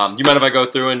 Do you mind if I go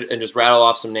through and just rattle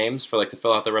off some names for to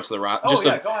fill out the rest of the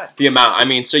roster? Go ahead. The amount. I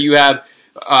mean, so you have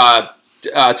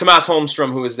Tomas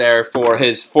Holmstrom, who was there for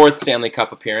his 4th Stanley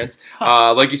Cup appearance.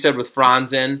 Like you said, with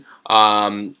Franzen.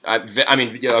 Young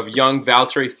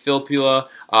Valtteri Filppula.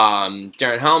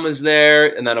 Darren Helm is there.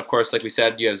 And then, of course, like we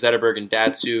said, you have Zetterberg and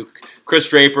Datsuk. Chris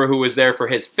Draper, who was there for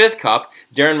his 5th Cup.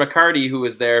 Darren McCarty, who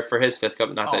was there for his 5th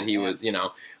Cup. Not that he was,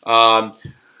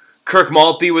 Kirk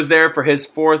Maltby was there for his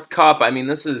 4th Cup. I mean,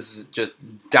 this is just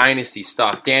dynasty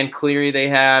stuff. Dan Cleary they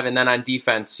have. And then on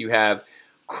defense, you have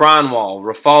Kronwall,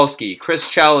 Rafalski, Chris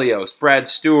Chelios, Brad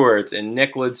Stewart, and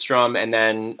Nick Lidstrom, and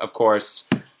then, of course,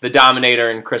 the Dominator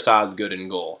and Chris Osgood in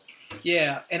goal.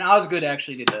 Yeah, and Osgood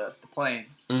actually did the playing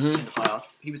Mm-hmm. in the playoffs.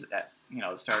 He was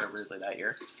the starter weirdly that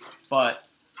year. But,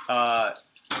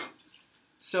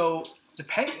 so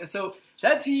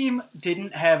that team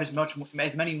didn't have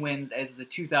as many wins as the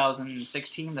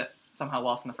 2016 that somehow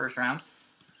lost in the first round.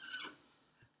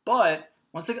 But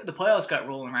once the playoffs got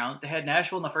rolling around, they had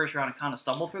Nashville in the first round and kind of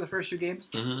stumbled through the first 2 games.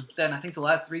 Mm-hmm. Then I think the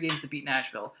last 3 games to beat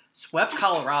Nashville, swept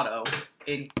Colorado,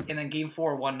 and then Game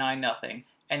 4 won 9-0,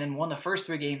 and then won the first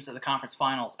 3 games of the conference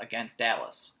finals against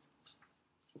Dallas.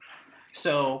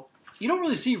 So you don't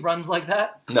really see runs like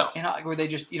that. No. Where they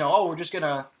just, we're just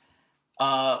gonna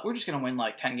win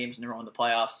like 10 games in a row in the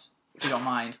playoffs if you don't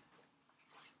mind.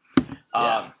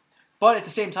 But at the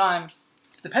same time,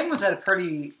 the Penguins had a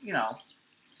pretty,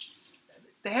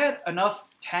 they had enough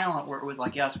talent where it was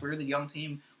like, yes, we're the young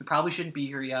team. We probably shouldn't be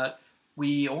here yet.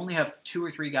 We only have 2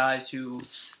 or 3 guys who,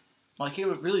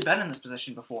 have really been in this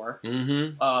position before.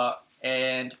 Mm-hmm.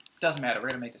 And it doesn't matter. We're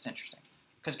going to make this interesting.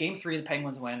 Because Game 3, the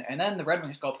Penguins win, and then the Red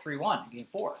Wings go up 3-1 in Game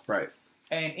 4. Right.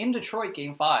 And in Detroit,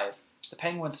 Game 5, the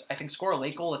Penguins, I think, score a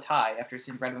late goal to tie after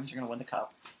seeing the Red Wings are going to win the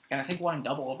Cup. And I think won in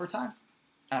double overtime.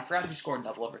 And I forgot who scored in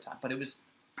double overtime. But it was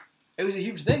a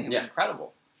huge thing. It was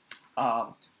incredible.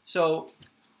 So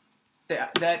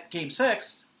that Game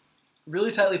 6,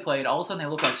 really tightly played. All of a sudden, they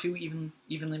look like 2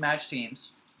 evenly matched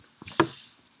teams.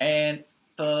 And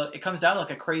it comes down to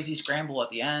like a crazy scramble at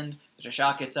the end. There's a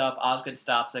shot gets up, Osgood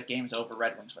stops it, game's over,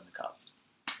 Red Wings win the Cup.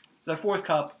 Their 4th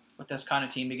Cup with this kind of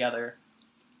team together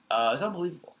was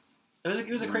unbelievable. It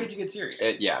was a crazy good series.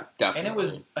 Definitely. And it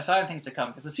was a sign of things to come,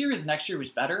 because the series next year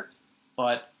was better,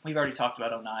 but we've already talked about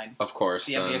 2009. Of course.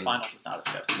 The NBA Finals was not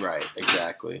as good. Right,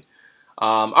 exactly.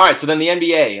 All right, so then the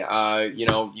NBA,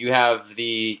 you have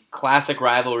the classic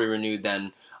rivalry renewed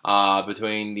then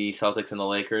between the Celtics and the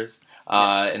Lakers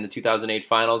in the 2008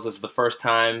 Finals. This is the first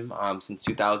time since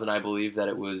 2000, I believe, that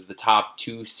it was the top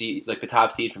seed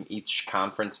from each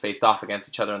conference faced off against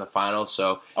each other in the finals.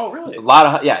 So, really? A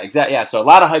lot of So a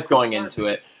lot of hype going into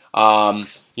it.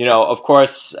 Of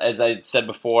course, as I said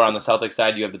before, on the Celtics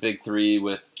side, you have the big 3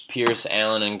 with Pierce,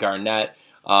 Allen, and Garnett,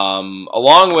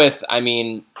 along with,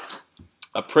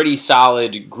 a pretty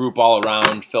solid group all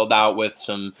around, filled out with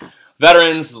some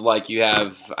veterans. Like you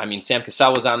have, Sam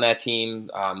Cassell was on that team.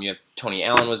 You have Tony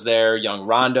Allen was there. Young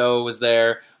Rondo was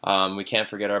there. We can't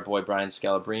forget our boy Brian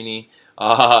Scalabrine.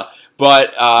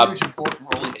 Huge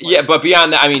important role. Yeah, but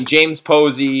beyond that, James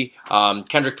Posey,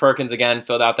 Kendrick Perkins again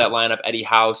filled out that lineup. Eddie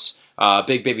House,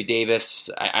 Big Baby Davis.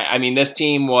 This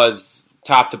team was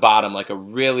top to bottom, like a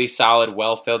really solid,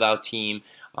 well filled out team.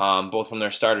 Both from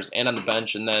their starters and on the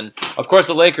bench. And then, of course,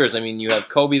 the Lakers. You have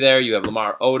Kobe there. You have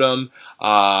Lamar Odom,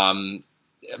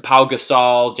 Pau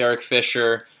Gasol, Derek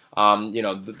Fisher.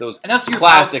 Those and that's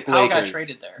classic Pau Lakers. Got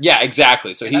traded there. Yeah,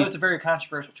 exactly. So that was a very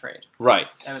controversial trade. Right.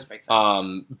 That was a big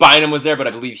thing. Bynum was there, but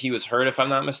I believe he was hurt, if I'm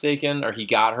not mistaken, or he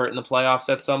got hurt in the playoffs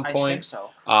at some point. I think so.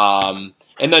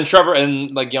 And then Trevor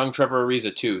and young Trevor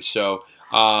Ariza too. So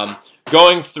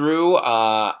going through,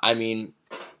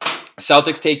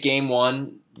 Celtics take Game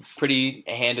 1 pretty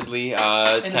handedly.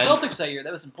 And the Celtics that year,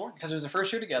 that was important because it was the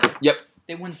first year together. Yep.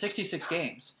 They won 66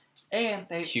 games. And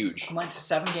they Huge. Went to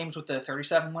 7 games with the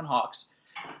 37-win Hawks.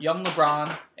 Young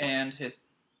LeBron and his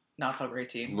not-so-great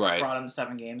team brought them to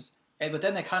 7 games. But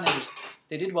then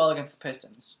they did well against the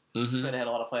Pistons, mm-hmm. but they had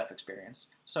a lot of playoff experience.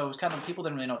 So it was people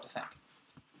didn't really know what to think.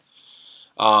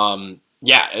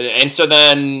 And so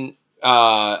then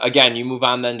again, you move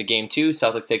on then to game 2.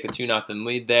 Celtics take the 2-0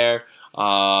 lead there.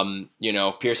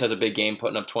 Pierce has a big game,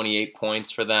 putting up 28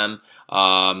 points for them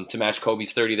to match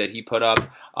Kobe's 30 that he put up.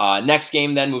 Next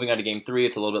game then, moving on to game 3,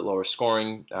 it's a little bit lower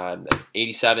scoring.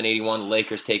 87-81, the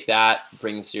Lakers take that,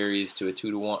 bring the series to a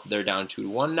 2-1. They're down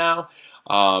 2-1 now.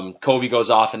 Kobe goes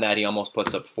off in that. He almost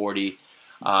puts up 40.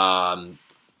 Then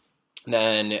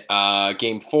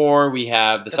game 4, we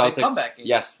have the Celtics. Big comeback game.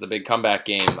 Yes, the big comeback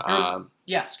game.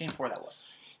 Yes, game 4 that was.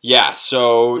 Yeah,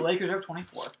 so the Lakers are up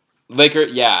 24.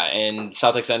 And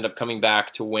Celtics end up coming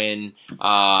back to win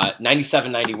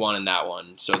 97-91 in that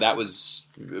one. So that was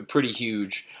pretty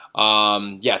huge.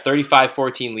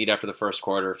 35-14 lead after the first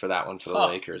quarter for that one for the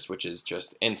Lakers, which is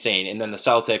just insane. And then the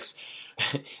Celtics,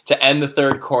 to end the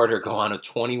third quarter, go on a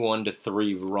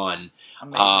 21-3 run.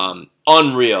 Amazing.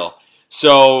 Unreal.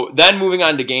 So then moving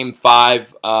on to game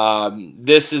 5,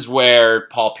 this is where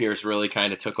Paul Pierce really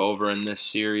kind of took over in this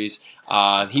series.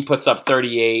 He puts up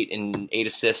 38 and 8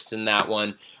 assists in that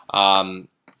one.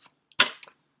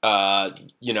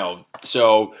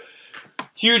 So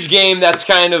huge game. That's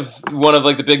kind of one of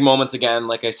like the big moments again,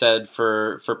 like I said,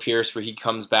 for Pierce, where he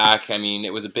comes back. I mean,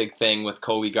 it was a big thing with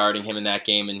Kobe guarding him in that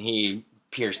game, and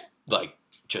Pierce like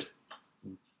just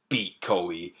beat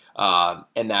Kobe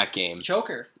in that game.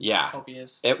 Joker. Yeah. Kobe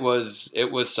is. It was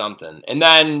something. And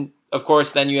then of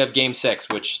course then you have game 6,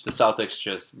 which the Celtics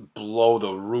just blow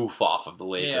the roof off of the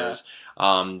Lakers.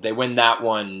 Yeah. They win that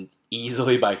one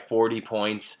easily by 40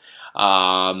 points.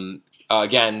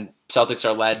 Again, Celtics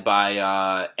are led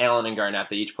by Allen and Garnett.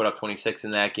 They each put up 26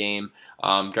 in that game.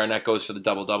 Garnett goes for the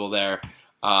double-double there.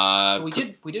 We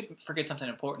did forget something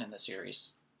important in this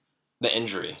series. The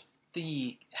injury.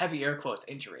 The heavy air quotes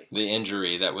injury. The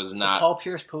injury that was not... The Paul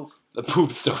Pierce poop. The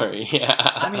poop story, yeah.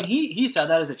 I mean, he said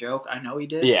that as a joke. I know he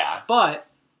did. Yeah. But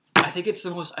I think it's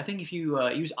the most... I think if you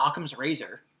use Occam's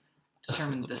razor to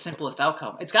determine the simplest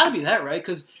outcome, it's got to be that, right?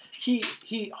 Because he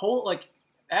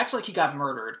acts like he got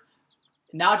murdered,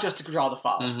 not just to draw the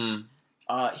foul.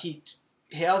 Mm-hmm. He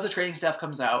has the training staff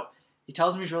comes out. He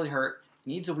tells him he's really hurt,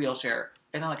 needs a wheelchair,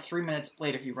 and then like 3 minutes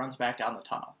later, he runs back down the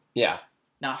tunnel. Yeah.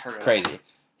 Not hurt at all. Crazy.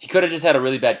 He could have just had a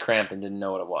really bad cramp and didn't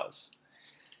know what it was.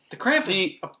 The cramp is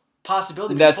a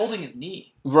possibility, but he's holding his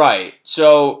knee. Right.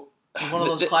 So one of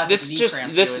those classic knee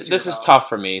cramps. This is tough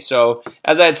for me. So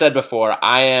as I had said before,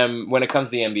 when it comes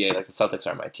to the NBA, like the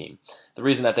Celtics are my team. The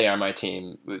reason that they are my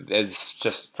team is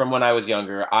just from when I was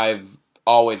younger. I've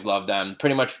always loved them.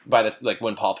 Pretty much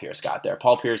when Paul Pierce got there.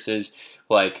 Paul Pierce is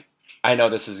like, I know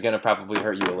this is gonna probably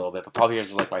hurt you a little bit, but Paul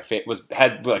Pierce is like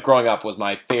growing up was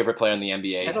my favorite player in the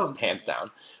NBA, hands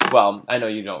down. Well, I know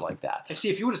you don't like that. See,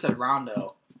 if you would have said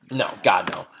Rondo, no,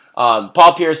 God no.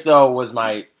 Paul Pierce though was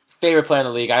my favorite player in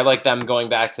the league. I like them going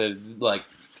back to like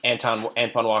Antoine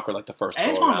Walker, like the first.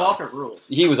 Antoine Walker ruled.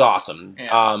 He was awesome.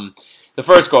 Yeah. The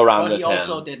first go around with him. But he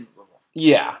also didn't rule.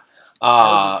 Yeah. That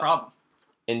was his problem.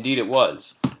 Indeed, it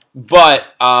was. But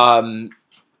so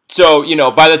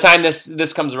by the time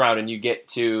this comes around and you get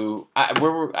to I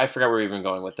forgot where we were even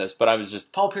going with this, but I was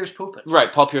just Paul Pierce pooping.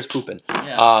 Right, Paul Pierce pooping.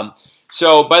 Yeah.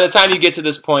 So by the time you get to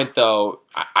this point, though,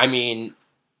 I mean,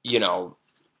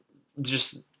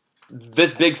 just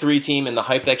this big 3 team and the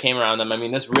hype that came around them. I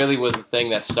mean, this really was the thing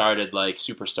that started like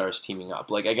superstars teaming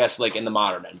up. Like I guess like in the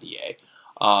modern NBA.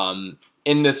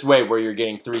 In this way where you're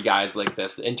getting 3 guys like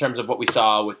this in terms of what we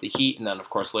saw with the Heat and then of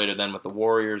course later then with the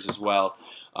Warriors as well.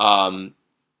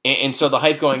 And so the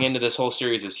hype going into this whole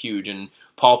series is huge, and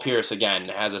Paul Pierce again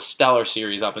has a stellar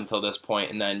series up until this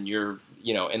point, and then you're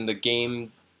in the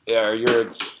game, or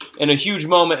you're in a huge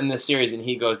moment in this series, and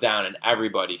he goes down, and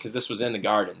everybody, because this was in the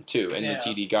Garden too, in the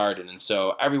TD Garden, and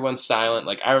so everyone's silent.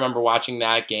 Like I remember watching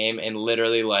that game, and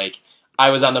literally like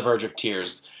I was on the verge of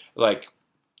tears, like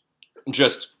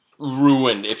just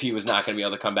ruined if he was not going to be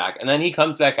able to come back, and then he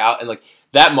comes back out, and like.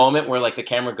 That moment where like the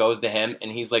camera goes to him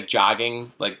and he's like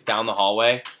jogging like down the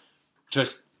hallway,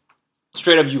 just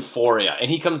straight up euphoria. And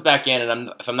he comes back in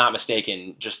and if I'm not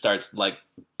mistaken, just starts like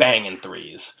banging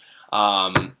threes.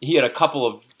 He had a couple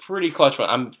of pretty clutch ones.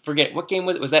 I'm forget what game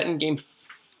was it? Was that in game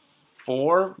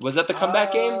 4? Was that the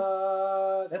comeback game?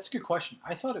 That's a good question.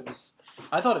 I thought it was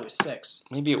 6.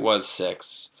 Maybe it was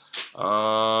 6.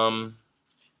 But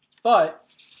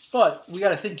we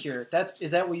got to think here.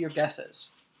 Is that what your guess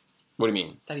is? What do you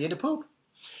mean? That he had to poop?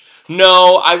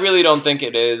 No, I really don't think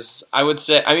it is. I would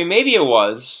say, I mean, maybe it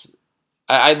was.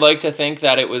 I'd like to think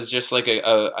that it was just like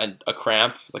a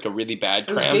cramp, like a really bad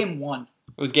cramp. It was game 1.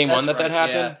 It was game 1 that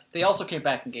happened? Yeah. They also came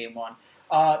back in game 1.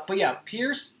 But yeah,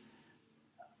 Pierce,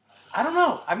 I don't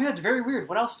know. I mean, that's very weird.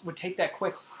 What else would take that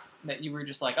quick that you were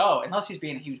just like, oh, unless he's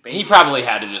being a huge baby. He probably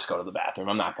had to just go to the bathroom.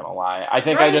 I'm not gonna lie. I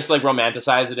think I Right. just like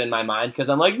romanticize it in my mind because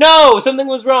I'm like, no, something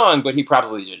was wrong. But he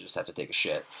probably did just have to take a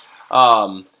shit.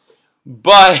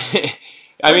 But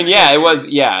I mean, yeah, it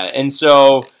was, yeah, and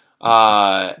so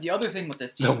The other thing with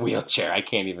this team, the wheelchair. I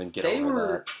can't even get they over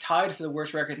were tied for the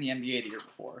worst record in the NBA the year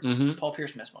before. that. Mm-hmm. Paul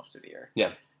Pierce missed most of the year.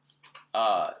 Yeah.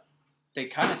 They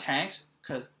kind of tanked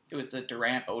because it was the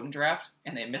Durant-Oden draft,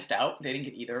 and they missed out. They didn't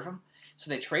get either of them. So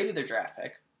they traded their draft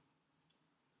pick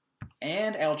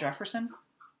and Al Jefferson,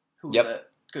 who was a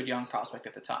good young prospect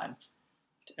at the time.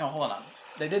 No, hold on.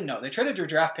 They didn't know. They traded their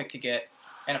draft pick to get,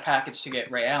 and a package to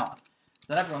get Ray Allen.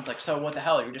 So then everyone's like, so what the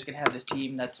hell? You're just going to have this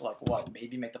team that's like, what,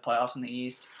 maybe make the playoffs in the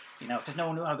East? You know, because no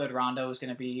one knew how good Rondo was going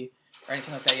to be or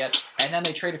anything like that yet. And then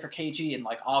they traded for KG in,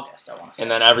 like, August, I want to say.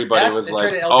 And then everybody was they like,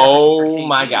 traded Al Jefferson for oh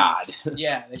my KG. God.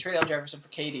 Yeah, they traded Al Jefferson for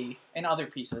KD and other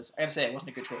pieces. I gotta say, it wasn't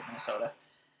a good trade in Minnesota.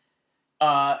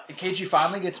 KG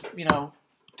finally gets, you know,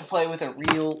 to play with a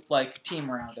real, like, team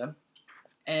around him.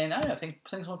 And I think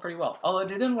things went pretty well. Although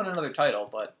they didn't win another title,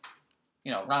 but,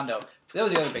 you know, Rondo, that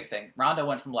was the other big thing. Rondo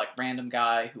went from, like, random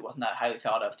guy who wasn't that highly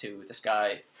thought of to this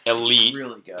guy Elite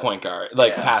really good. point guard,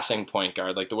 like Yeah. passing point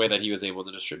guard, like the way that he was able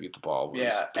to distribute the ball was...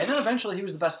 Yeah, and then eventually he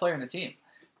was the best player in the team.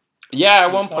 Yeah, at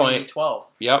in one point. 2012.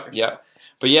 Yep, or yep.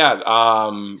 But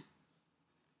yeah,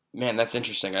 man, that's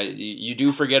interesting. You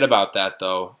do forget about that,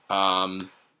 though,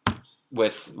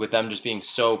 with them just being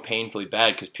so painfully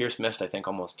bad, because Pierce missed, I think,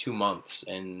 almost 2 months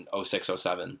in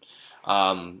 06-07,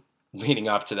 leading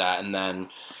up to that. And then,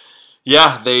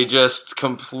 yeah, they just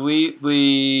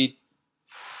completely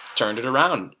turned it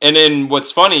around. And then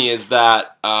what's funny is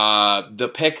that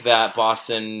the pick that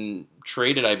Boston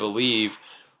traded, I believe,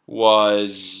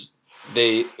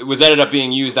 ended up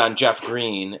being used on Jeff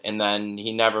Green, and then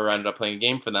he never ended up playing a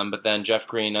game for them. But then Jeff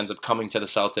Green ends up coming to the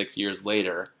Celtics years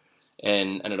later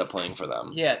and ended up playing for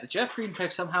them. Yeah, the Jeff Green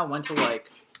pick somehow went to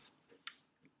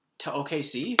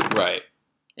OKC. Right.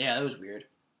 Yeah, that was weird.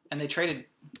 And they traded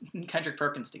Kendrick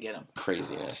Perkins to get him.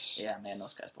 Craziness. Yeah, man,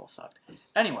 those guys both sucked.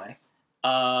 Anyway,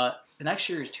 the next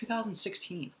year is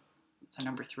 2016. It's our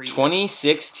number 3.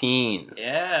 2016.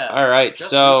 Yeah. All right, Just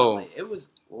so recently. It was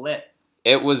lit.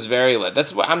 it was very lit.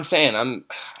 That's what I'm saying.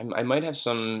 I might have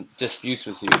some disputes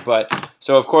with you, but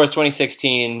so of course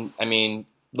 2016. I mean,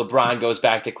 LeBron goes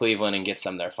back to Cleveland and gets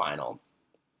them their final.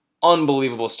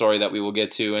 Unbelievable story that we will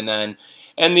get to, and then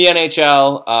in the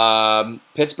NHL,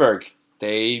 Pittsburgh,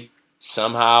 they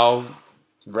somehow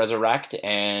resurrect,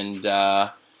 and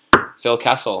Phil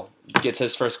Kessel gets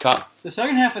his first cup. The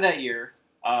second half of that year,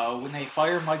 when they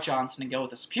fire Mike Johnson and go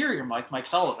with a superior Mike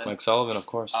Sullivan. Mike Sullivan, of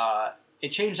course.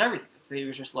 It changed everything. So they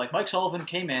was just like, Mike Sullivan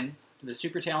came in to the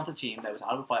super talented team that was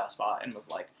out of a playoff spot and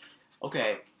was like,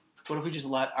 okay, what if we just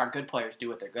let our good players do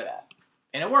what they're good at?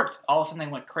 And it worked. All of a sudden,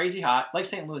 they went crazy hot, like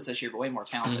St. Louis this year, but way more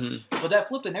talented. Mm-hmm. But that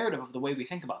flipped the narrative of the way we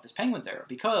think about this Penguins era,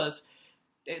 because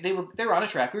they were on a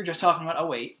track. We were just talking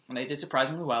about 08, when they did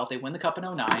surprisingly well. They win the Cup in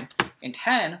 09. In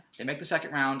 10, they make the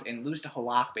second round and lose to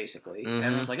Halak, basically. Mm-hmm. And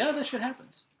everyone's like, oh, that shit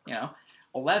happens. You know?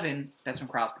 11, that's when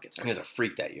Crosby gets hurt. He was a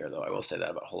freak that year, though. I will say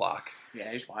that about Halak.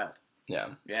 Yeah, he's wild. Yeah.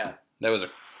 Yeah. That was a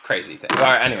crazy thing. Well,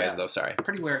 anyways, Yeah. though, sorry.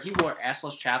 Pretty weird. He wore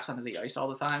assless chaps under the ice all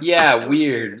the time. Yeah, That was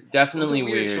weird. Definitely It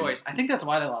was a weird weird. choice. I think that's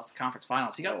why they lost the conference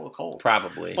finals. He got a little cold.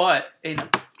 Probably. But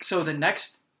so the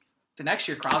next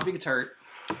year, Crosby gets hurt,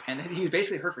 and he was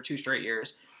basically hurt for 2 straight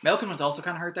years. Malkin was also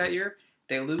kind of hurt that year.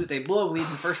 They blow a lead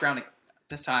in the first round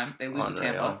this time. They lose to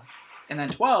Tampa, Unreal. and then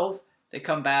 12 they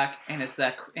come back, and it's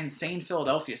that insane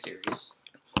Philadelphia series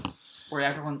where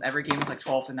every game is like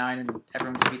 12-9, and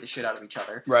everyone just beat the shit out of each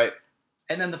other. Right.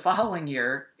 And then the following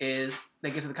year is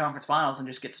they get to the conference finals and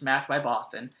just get smacked by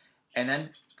Boston. And then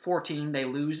 14, they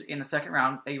lose in the second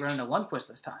round. They run into Lundqvist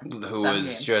this time. Who 7 was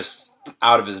games. just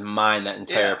out of his mind that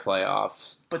entire Yeah.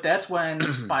 playoffs. But that's when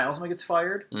Bilesma gets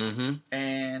fired. Mm-hmm.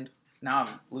 And now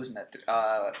I'm losing that.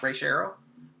 Ray Shero.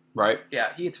 Right.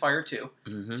 Yeah, he gets fired too.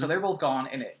 Mm-hmm. So they're both gone.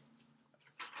 And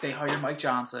they hire Mike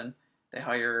Johnson. They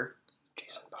hire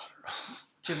Jason Botterill.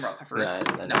 Jim Rutherford.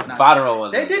 No, not Botterill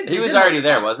wasn't. They did- he they was did already have-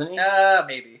 there, wasn't he?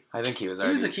 Maybe. I think he was He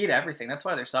already. was the key to everything. That's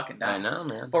why they're sucking down. I know,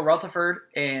 man. But Rutherford,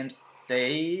 and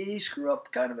they screw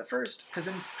up kind of at first, because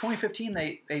in 2015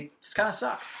 they just kind of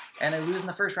suck, and they lose in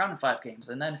the first round in 5 games.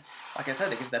 And then, like I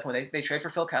said, they get to that point, they trade for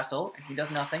Phil Kessel, and he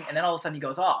does nothing, and then all of a sudden he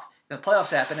goes off. Then the playoffs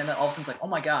happen, and then all of a sudden it's like, oh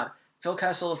my god, Phil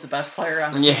Kessel is the best player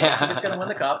on the team. Yeah. So it's going to win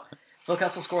the cup. Phil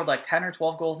Kessel scored like 10 or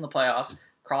 12 goals in the playoffs.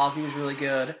 Crosby was really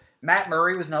good. Matt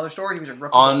Murray was another story. He was a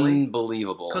rookie goalie.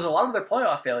 Unbelievable. Because a lot of their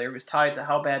playoff failure was tied to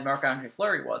how bad Marc-Andre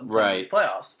Fleury was in some of these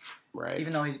playoffs. Right.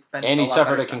 Even though he's been And he a lot suffered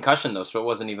better a since. concussion, though, so it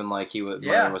wasn't even like he was,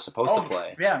 Yeah. was supposed to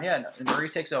play. Yeah. No, Murray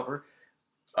takes over.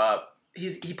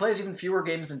 he plays even fewer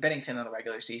games than Bennington in the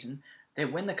regular season. They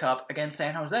win the Cup against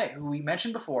San Jose, who we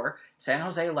mentioned before. San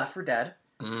Jose left for dead.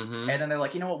 Mm-hmm. And then they're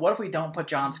like, you know what if we don't put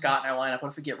John Scott in our lineup? What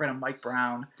if we get rid of Mike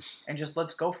Brown? And just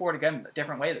let's go for it again a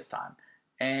different way this time.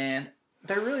 And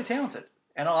they're really talented.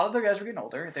 And a lot of their guys were getting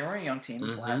older. They were a young team.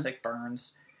 Mm-hmm. Vlasic,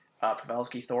 Burns,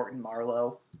 Pavelski, Thornton,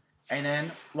 Marlowe. And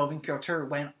then Logan Couture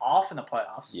went off in the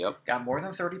playoffs. Yep. Got more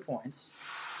than 30 points.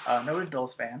 Noted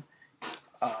Bills fan.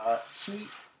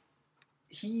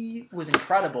 He was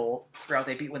incredible throughout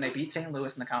when they beat St.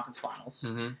 Louis in the conference finals.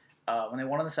 Mm-hmm. When they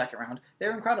won in the second round. They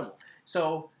were incredible.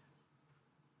 So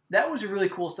that was a really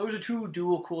cool. Those are two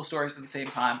dual cool stories at the same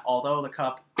time. Although the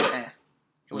Cup, it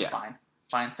was fine.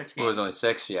 Fine, 6 games. It was only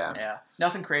 6, yeah. Yeah,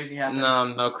 nothing crazy happened.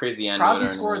 No crazy end.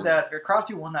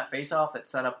 Crosby won that faceoff that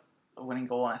set up a winning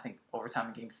goal in, I think, overtime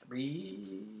in game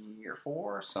 3 or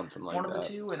 4. Something like that. One of the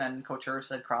two, and then Couture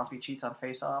said Crosby cheats on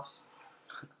faceoffs.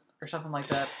 Or something like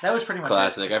that. That was pretty much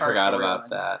classic. I forgot about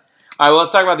that. All right, well,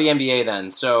 let's talk about the NBA then.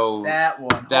 So that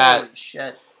one, holy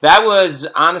shit. That was,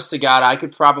 honest to God, I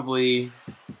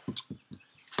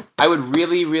would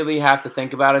really, really have to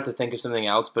think about it to think of something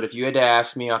else. But if you had to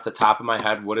ask me off the top of my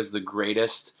head, what is the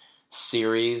greatest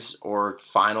series or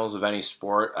finals of any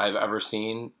sport I've ever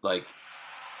seen, like,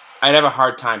 I'd have a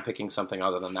hard time picking something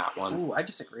other than that one. Ooh, I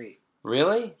disagree.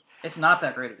 Really? It's not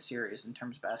that great of a series in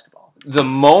terms of basketball. The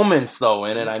moments, though,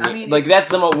 in it,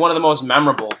 that's one of the most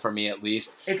memorable for me, at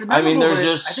least. It's memorable, there's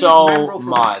just so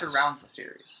much. What surrounds the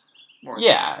series.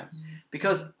 Yeah.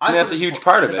 Because that's a huge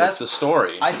part of it. It's the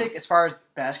story. I think as far as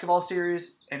basketball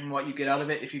series and what you get out of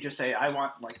it, if you just say, I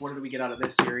want, what did we get out of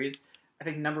this series? I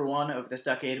think number 1 of this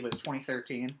decade was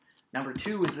 2013. Number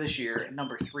 2 was this year, and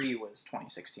number 3 was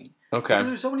 2016. Okay. Because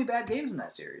there's so many bad games in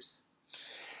that series.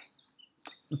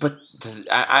 But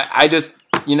I just,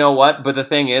 you know what? But the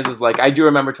thing is I do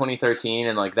remember 2013,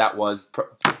 and, that was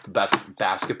the best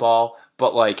basketball.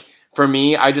 But, for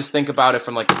me, I just think about it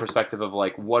from, the perspective of,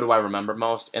 what do I remember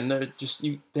most? And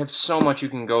you have so much you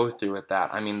can go through with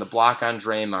that. I mean, the block on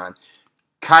Draymond.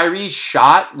 Kyrie's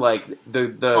shot, block on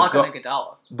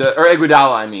Iguodala. Or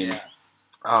Iguodala, I mean.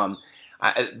 Yeah.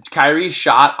 Kyrie's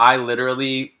shot, I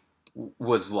literally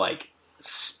was,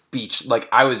 speech.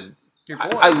 I was...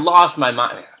 I lost my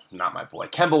mind. Not my boy.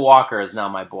 Kemba Walker is now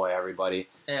my boy, everybody.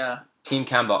 Yeah. Team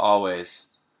Kemba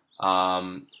always.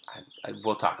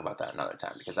 We'll talk about that another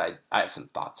time because I have some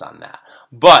thoughts on that.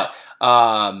 But,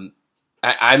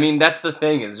 I mean, that's the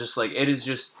thing. Is just, it is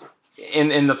just...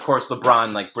 And of course,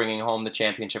 LeBron, bringing home the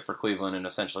championship for Cleveland and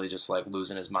essentially just,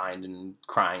 losing his mind and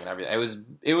crying and everything.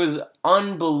 It was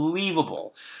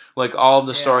unbelievable. All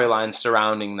the storylines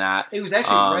surrounding that. It was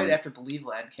actually right after Believe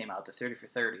Land came out, the 30 for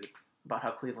 30, about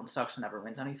how Cleveland sucks and never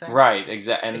wins anything. Right,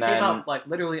 exactly. And it came out,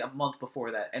 literally a month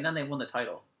before that, and then they won the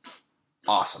title.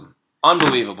 Awesome.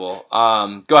 Unbelievable.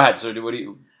 Go ahead. So, what do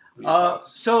you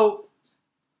thoughts? So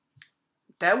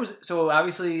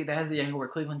obviously that has the angle where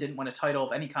Cleveland didn't win a title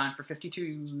of any kind for 52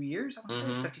 years, I want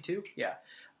to say. 52? Yeah.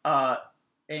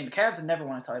 And the Cavs had never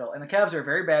won a title, and the Cavs are a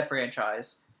very bad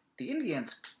franchise. The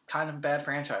Indians, kind of a bad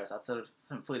franchise outside of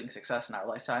some fleeting success in our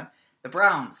lifetime. The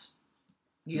Browns,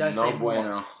 you guys say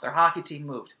more. Their hockey team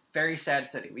moved. Very sad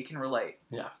city. We can relate.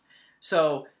 Yeah.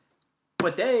 So,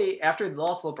 but they, after the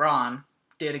loss of LeBron,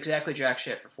 did exactly jack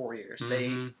shit for 4 years.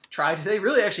 Mm-hmm.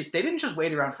 They didn't just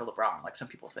wait around for LeBron like some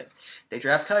people think. They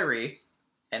draft Kyrie,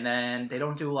 and then they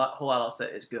don't do a whole lot else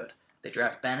that is good. They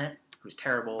draft Bennett, who's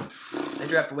terrible. They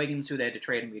draft Wiggins, who they had to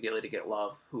trade immediately to get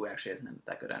Love, who actually isn't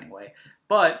that good anyway.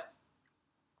 But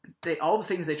all the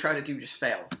things they try to do just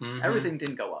fail. Mm-hmm. Everything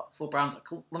didn't go well. So LeBron's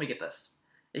like, let me get this.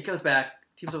 He goes back,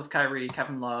 teams up with Kyrie,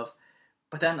 Kevin Love.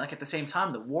 But then, at the same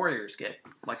time, the Warriors get,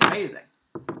 amazing.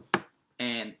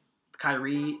 And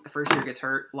Kyrie, the first year, gets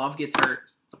hurt. Love gets hurt.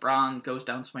 LeBron goes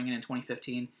down swinging in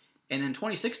 2015. And in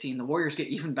 2016, the Warriors get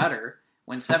even better,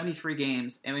 win 73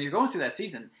 games. And when you're going through that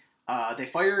season, they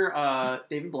fire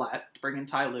David Blatt to bring in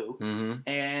Ty Lue. Mm-hmm.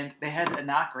 And they had a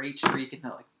not great streak in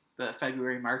the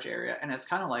February, March area. And it's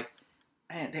kind of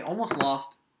man, they almost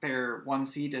lost their 1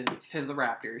 seed to the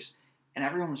Raptors. And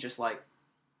everyone was just like,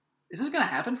 is this going to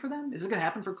happen for them? Is this going to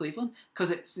happen for Cleveland?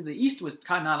 Because the East was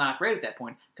kind of not great at that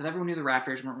point because everyone knew the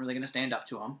Raptors weren't really going to stand up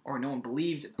to them, or no one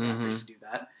believed in the Raptors to do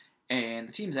that. And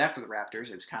the teams after the Raptors,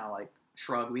 it was kind of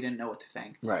shrug. We didn't know what to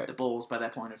think. Right. The Bulls, by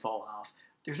that point, had fallen off.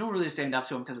 There's no one really to stand up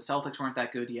to them because the Celtics weren't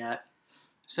that good yet.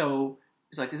 So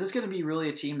it's is this going to be really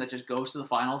a team that just goes to the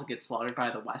finals and gets slaughtered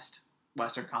by the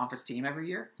Western Conference team every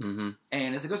year? Mm-hmm.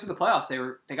 And as it goes through the playoffs,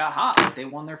 they got hot. They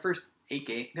won their first 8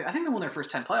 games. I think they won their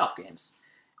first 10 playoff games.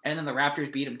 And then the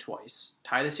Raptors beat them twice,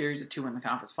 tie the series at 2 in the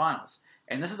conference finals.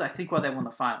 And this is, I think, why they won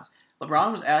the finals.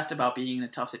 LeBron was asked about being in a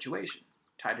tough situation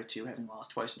tied at 2, having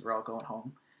lost twice in a row, going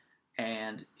home.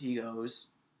 And he goes,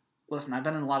 listen, I've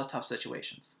been in a lot of tough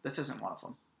situations. This isn't one of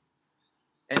them.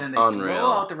 And then they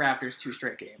blow out the Raptors 2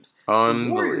 straight games. The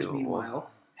Warriors,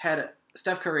 meanwhile,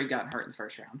 Steph Curry had gotten hurt in the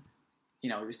first round. He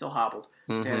was still hobbled.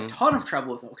 They had a ton of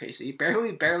trouble with OKC.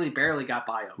 Barely got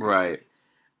by OKC. Right.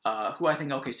 Who I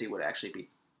think OKC would actually beat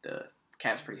the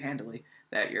Cavs pretty handily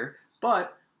that year.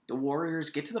 But the Warriors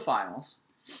get to the finals,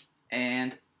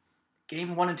 and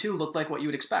Game 1 and 2 looked like what you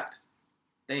would expect.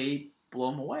 They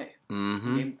blow them away.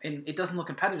 And it doesn't look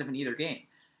competitive in either game.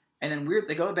 And then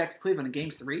they go back to Cleveland in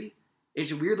Game 3.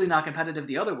 It's weirdly not competitive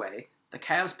the other way. The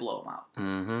Cavs blow them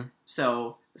out.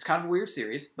 So it's kind of a weird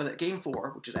series. But at Game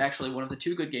 4, which is actually one of the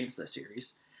 2 good games of this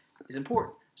series, is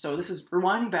important. So this is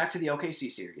rewinding back to the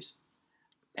OKC series.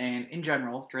 And in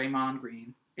general, Draymond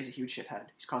Green is a huge shithead.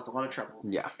 He's caused a lot of trouble.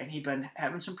 Yeah. And he'd been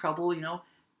having some trouble,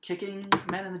 kicking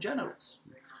men in the genitals.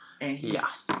 And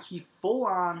he full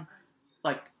on,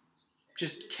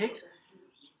 just kicked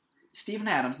Steven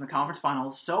Adams in the conference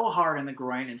finals so hard in the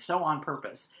groin and so on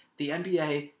purpose. The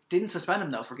NBA didn't suspend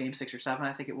him, though, for Game 6 or 7,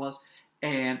 I think it was,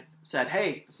 and said,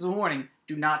 hey, this is a warning.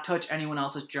 Do not touch anyone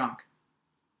else's junk.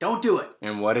 Don't do it.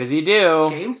 And what does he do?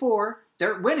 Game 4,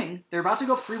 they're winning. They're about to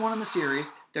go up 3-1 in the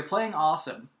series. They're playing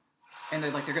awesome. And they're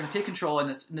going to take control in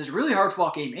this really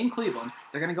hard-fought game in Cleveland.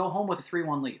 They're going to go home with a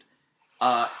 3-1 lead.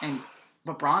 And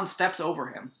LeBron steps over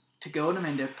him to goad him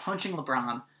into punching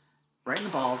LeBron right in the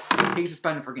balls. He's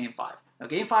suspended for Game 5. Now,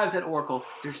 Game 5 is at Oracle.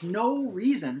 There's no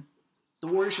reason the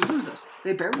Warriors should lose this.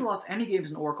 They barely lost any games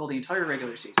in Oracle the entire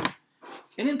regular season.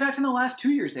 And in fact, in the last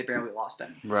 2 years, they barely lost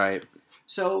any. Right.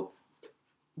 So,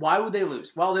 why would they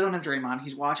lose? Well, they don't have Draymond.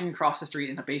 He's watching across the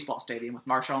street in a baseball stadium with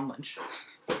Marshawn Lynch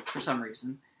for some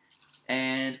reason.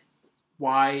 And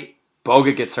why...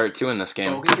 Bogut gets hurt, too, in this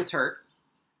game. Bogut gets hurt.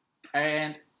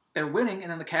 And they're winning,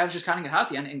 and then the Cavs just kind of get hot at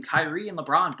the end, and Kyrie and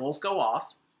LeBron both go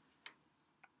off.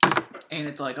 And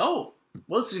it's like, oh,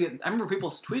 well, this is getting... I remember people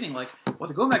tweeting, well,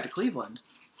 they're going back to Cleveland.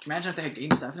 Can you imagine if they had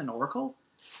Game 7 in Oracle?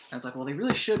 And it's like, well, they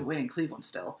really should win in Cleveland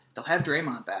still. They'll have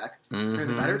Draymond back. They're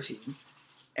the better team.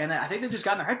 And I think they just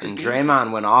got in their head. And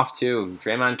Draymond went off, too.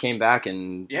 Draymond came back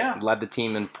and led the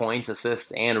team in points,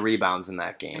 assists, and rebounds in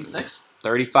that game. Game 6?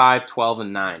 35, 12,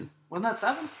 and 9. Wasn't that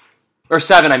 7? Or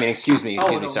 7, I mean, excuse me.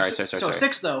 No. Sorry. So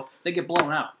 6, though, they get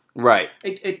blown out. Right.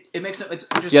 It makes no... It's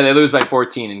just, they lose by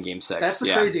 14 in Game 6. That's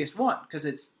the craziest one,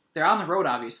 because they're on the road,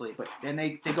 obviously, and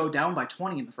they go down by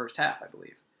 20 in the first half, I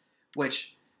believe.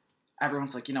 Which,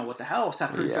 everyone's like, what the hell?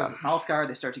 Steph Curry throws his mouth guard,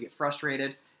 they start to get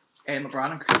frustrated, and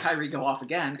LeBron and Kyrie go off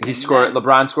again.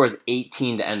 LeBron scores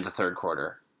 18 to end the third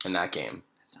quarter in that game.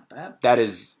 That's not bad. That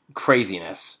is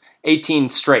craziness. 18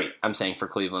 straight, I'm saying, for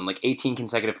Cleveland. 18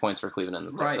 consecutive points for Cleveland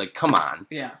in the third. Right. Come on.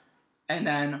 Yeah. And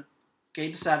then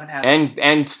Game 7 happens.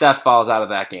 And Steph falls out of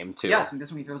that game, too. Yes, and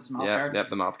that's when he throws his mouth guard. Yep,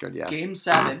 the mouth guard, yeah. Game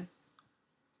 7.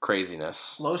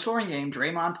 Craziness. Low-scoring game.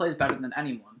 Draymond plays better than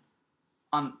anyone.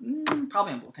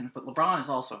 Probably on both teams, but LeBron is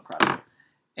also incredible.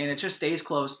 And it just stays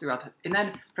close throughout. And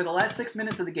then for the last 6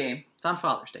 minutes of the game, it's on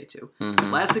Father's Day, too.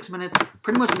 Last 6 minutes,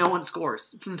 pretty much no one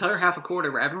scores. It's an entire half a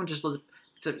quarter where everyone just...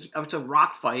 It's a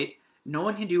rock fight. No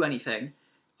one can do anything.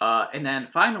 And then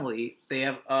finally, they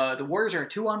have the Warriors are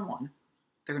 2-on-1.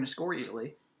 They're going to score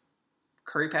easily.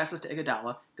 Curry passes to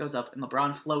Iguodala, goes up, and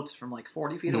LeBron floats from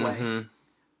 40 feet away,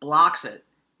 blocks it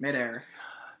midair.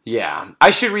 Yeah,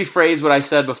 I should rephrase what I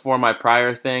said before my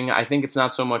prior thing. I think it's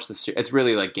not so much it's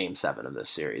really Game 7 of this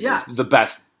series. Yes. It's the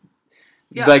best.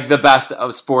 Yes. The best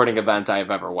of sporting event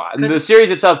I've ever watched. The series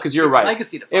itself, because you're right.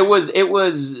 Legacy to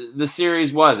the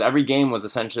series was, every game was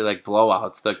essentially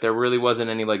blowouts. There really wasn't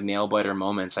any nail biter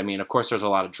moments. I mean, of course there's a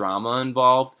lot of drama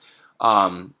involved.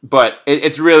 But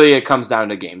it comes down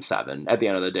to Game 7 at the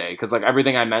end of the day. Because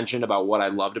everything I mentioned about what I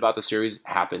loved about the series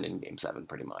happened in Game 7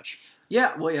 pretty much.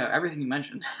 Yeah, well, everything you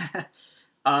mentioned.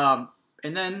 And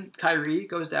then Kyrie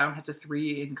goes down, hits a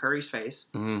 3 in Curry's face.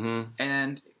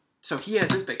 And so he has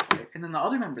his big play. And then the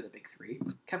other member of the big 3,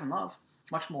 Kevin Love,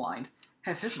 much maligned,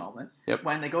 has his moment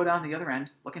when they go down the other end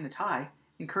looking to tie,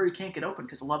 and Curry can't get open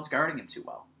because Love's guarding him too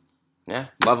well. Yeah,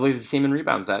 Love leads the team in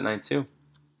rebounds that night too.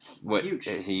 What Huge.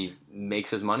 He makes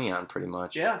his money on pretty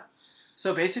much. Yeah.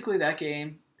 So basically that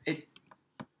game, it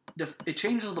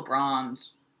changes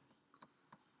LeBron's...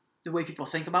 the way people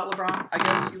think about LeBron, I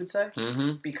guess you would say.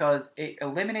 Because it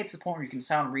eliminates the point where you can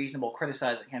sound reasonable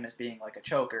criticizing him as being a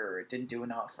choker or didn't do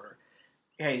enough or,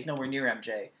 hey, he's nowhere near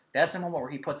MJ. That's the moment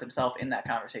where he puts himself in that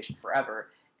conversation forever.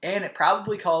 And it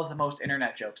probably calls the most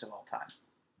internet jokes of all time.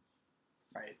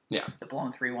 Right? Yeah. The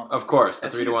blown 3-1 lead. Of course, the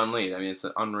 3-1 lead. I mean, it's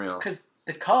unreal. Because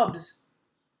the Cubs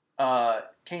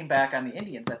came back on the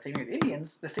Indians that same year. The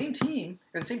Indians, the same team,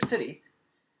 or the same city,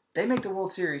 they make the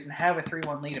World Series and have a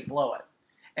 3-1 lead and blow it.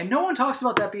 And no one talks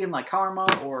about that being like karma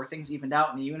or things evened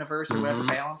out in the universe or whatever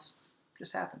balance. It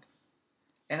just happened.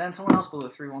 And then someone else blew a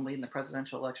 3-1 lead in the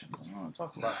presidential election. I don't want to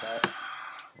talk about that.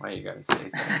 Why you gotta say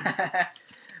things?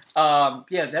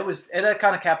 That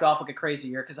kind of capped off like a crazy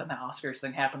year because then the Oscars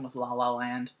thing happened with La La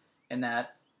Land in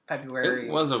that February.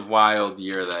 It was a wild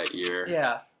year that year.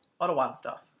 Yeah, a lot of wild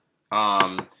stuff.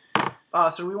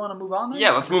 So we want to move on then?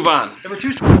 Yeah, let's move on. Number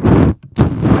 2.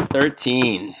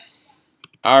 13.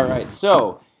 All right,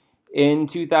 so in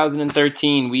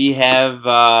 2013, we have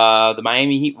the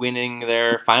Miami Heat winning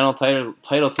their final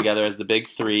title together as the Big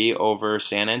Three over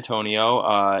San Antonio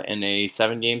in a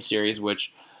 7-game series,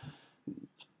 which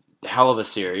hell of a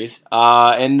series.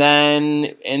 And then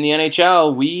in the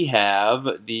NHL, we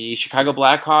have the Chicago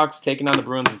Blackhawks taking on the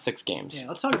Bruins in 6 games. Yeah,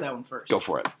 let's talk about that one first. Go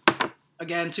for it.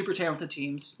 Again, super talented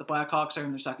teams. The Blackhawks are in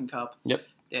their second cup. Yep.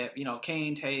 They have,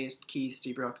 Kane, Taves, Keith,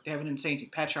 Seabrook. They have an insane team.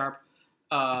 Pat Sharp,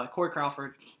 Corey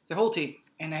Crawford, their whole team.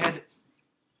 And they had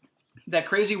that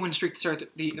crazy win streak to start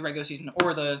the regular season,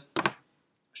 or the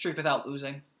streak without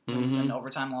losing. Wins and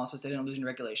overtime losses. They didn't lose in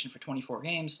regulation for 24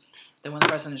 games. They won the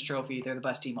President's Trophy. They're the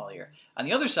best team all year. On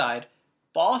the other side,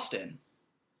 Boston,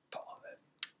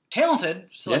 talented,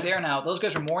 still like they are now. Those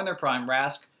guys were more in their prime.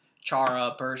 Rask,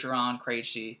 Chara, Bergeron,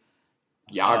 Krejci.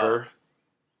 Yager,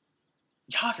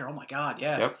 oh my God,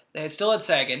 yeah. Yep. They still had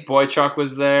Sagan. Boychuk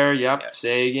was there. Yep. Yes.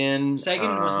 Sagan.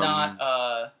 Sagan was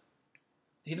not.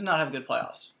 He did not have a good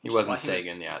playoffs. He wasn't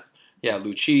Sagan yet. Yeah,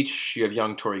 Lucic. You have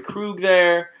young Torrey Krug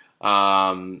there.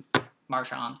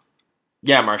 Marchand.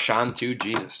 Yeah, Marchand too.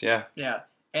 Jesus, yeah. Yeah,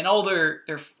 and all their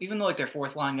even though like their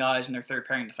fourth line guys and their third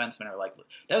pairing defensemen are like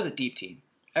that was a deep team.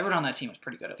 Everyone on that team was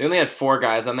pretty good. They only had 4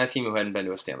 guys on that team who hadn't been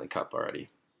to a Stanley Cup already.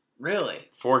 Really?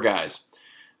 4 guys.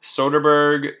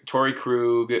 Soderberg, Torrey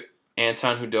Krug,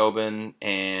 Anton Hudobin,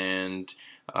 and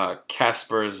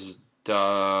Kasper's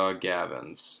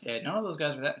Gavins. Yeah, none of those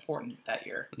guys were that important that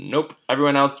year. Nope.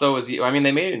 Everyone else, though, was... I mean,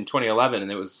 they made it in 2011,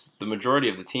 and it was the majority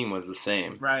of the team was the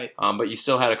same. Right. But you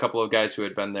still had a couple of guys who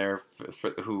had been there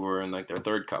who were in like their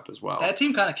 3rd cup as well. That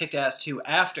team kind of kicked ass, too,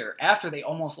 after they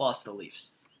almost lost to the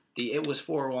Leafs. It was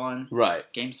 4-1. Right.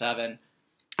 Game 7.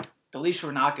 The Leafs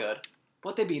were not good.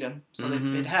 But they beat them, so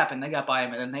it happened. They got by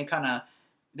them, and then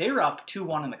they were up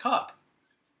 2-1 in the cup.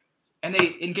 And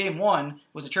in Game 1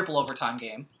 was a triple overtime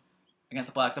game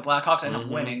against the Blackhawks ended up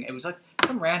winning. It was like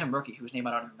some random rookie whose name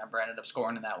I don't remember ended up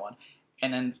scoring in that one.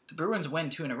 And then the Bruins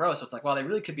win 2 in a row, so it's like, well, they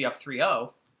really could be up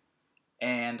 3-0.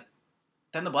 And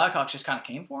then the Blackhawks just kind of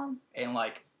came for them, and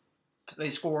like they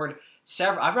scored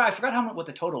several. I forgot what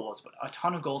the total was, but a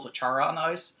ton of goals with Chara on the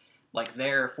ice. Like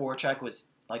their forecheck was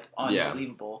like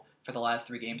unbelievable. For the last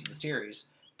 3 games of the series.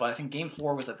 But I think Game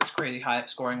 4 was like this crazy high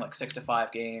scoring, like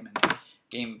 6-5 game, and then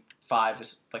Game 5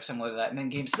 was like similar to that. And then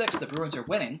Game 6, the Bruins are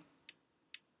winning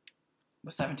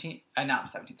with 17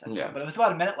 seconds, but with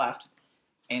about a minute left,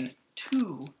 and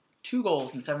two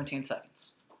goals in 17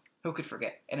 seconds. Who could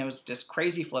forget? And it was just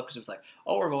crazy flip because it was like,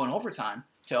 oh, we're going overtime,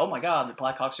 to, oh my God, the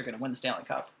Blackhawks are going to win the Stanley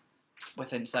Cup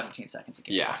within 17 seconds of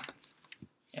game time.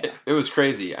 Yeah. It was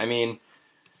crazy. I mean...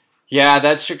 Yeah,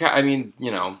 that's Chicago. I mean,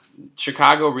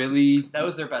 Chicago really... That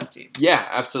was their best team. Yeah,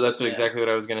 absolutely. That's exactly what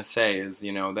I was going to say is,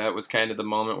 that was kind of the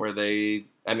moment where they...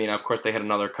 I mean, of course, they had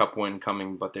another cup win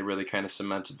coming, but they really kind of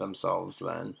cemented themselves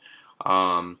then.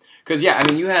 Because, I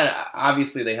mean,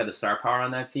 obviously, they had the star power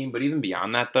on that team, but even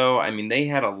beyond that, though, I mean, they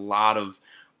had a lot of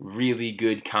really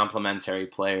good complementary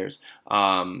players.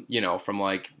 From,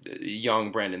 like,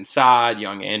 young Brandon Saad,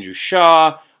 young Andrew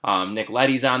Shaw, Nick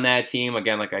Leddy's on that team.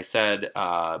 Again, like I said...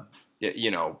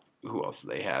 who else do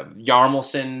they have?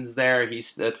 Yarmulson's there.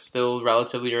 That's still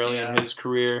relatively early in his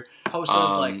career.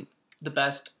 Hosa's like the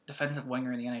best defensive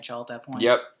winger in the NHL at that point.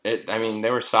 Yep.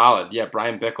 They were solid. Yeah,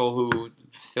 Brian Bickle, who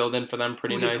filled in for them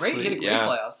pretty nicely. He had a great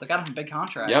playoffs. They got him a big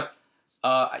contract. Yep.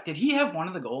 Did he have one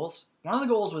of the goals? One of the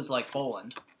goals was like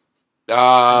Boland.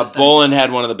 Boland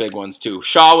had one of the big ones too.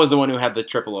 Shaw was the one who had the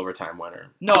triple overtime winner.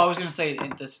 No, I was going to say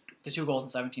the 2 goals in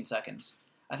 17 seconds.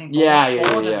 I think Boland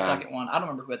had the second one. I don't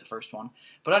remember who had the first one.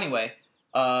 But anyway,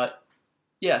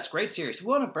 yes, great series. We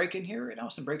want to break in here right now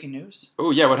with some breaking news.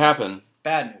 Oh, yeah, what happened?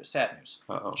 Bad news, sad news.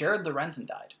 Uh-oh. Jared Lorenzen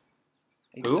died.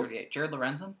 He was 38. Jared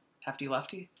Lorenzen, hefty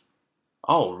lefty.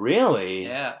 Oh, really?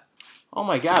 Yeah. Oh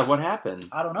my God, what happened?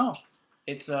 I don't know.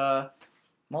 It's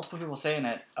multiple people saying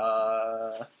it.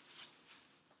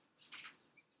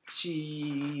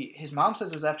 His mom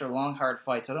says it was after a long, hard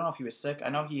fight, so I don't know if he was sick. I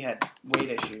know he had weight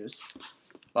issues.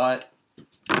 But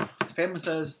the family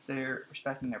says they're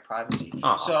respecting their privacy.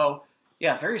 Uh-huh. So,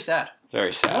 yeah, very sad.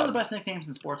 Very sad. One of the best nicknames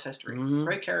in sports history. Mm-hmm.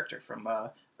 Great character from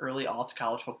early aughts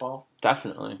college football.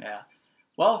 Definitely. Yeah.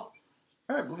 Well,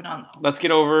 all right, moving on though. Let's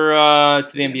get over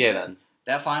to the NBA then.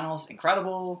 That finals,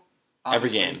 incredible. Every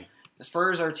Obviously, game. The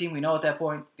Spurs are a team we know at that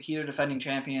point. The Heat are defending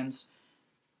champions.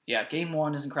 Yeah, Game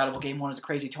 1 is incredible. Game 1 is a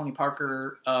crazy Tony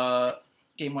Parker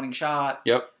game-winning shot.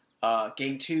 Yep.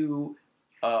 Game 2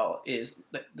 is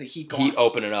the Heat going. Heat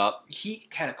open it up. Heat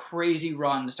had a crazy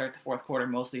run to start the fourth quarter,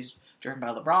 mostly driven by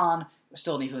LeBron. It was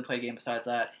still an evenly played game besides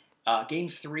that. Game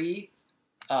 3,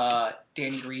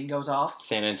 Danny Green goes off.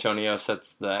 San Antonio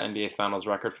sets the NBA Finals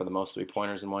record for the most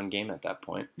three-pointers in one game at that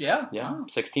point. Yeah. Yeah, Wow.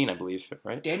 16, I believe,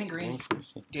 right? Danny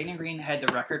Green had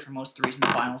the record for most threes in the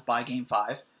finals by Game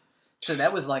 5. So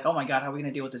that was like, oh my God, how are we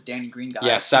going to deal with this Danny Green guy?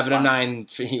 Yeah, 7 of 9.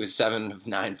 He was 7 of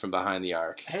 9 from behind the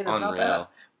arc. Hey, that's Unreal. not bad.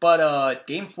 But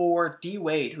Game 4, D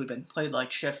Wade, who had been played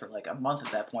like shit for like a month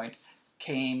at that point,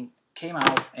 came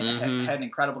out and had an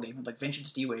incredible game, like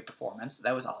vintage D Wade performance.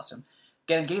 That was awesome.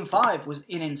 Again, Game 5 was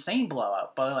an insane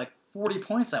blowout by like 40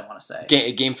 points, I want to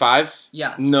say. Game 5?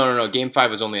 Yes. No. Game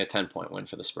 5 was only a 10-point win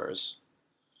for the Spurs.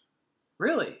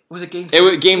 Really? Was it Game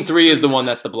 3? Game 3 is the one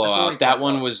that's the blowout. 40-point That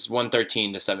one blowout. was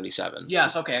 113-77.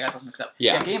 Yes, okay, I got those mixed up.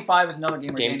 Yeah. Game 5 is another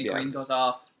game where Danny yeah. Green goes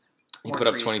off. He more put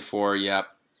up threes. 24, yep.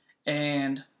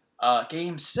 And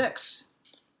Game 6.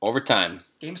 Overtime.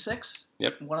 Game 6?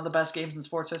 Yep. One of the best games in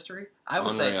sports history. I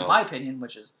would say, Unreal. in my opinion,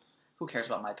 which is, who cares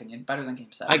about my opinion, better than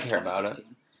Game 7. I care about it.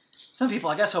 Some people,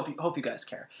 I guess, hope you guys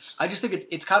care. I just think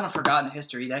it's kind of forgotten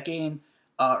history. That game,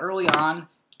 early on,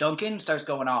 Duncan starts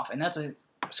going off, and that's a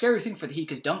scary thing for the Heat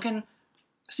because Duncan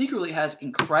secretly has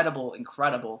incredible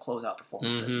closeout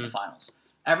performances in the finals.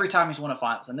 Every time he's won a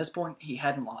finals. At this point, he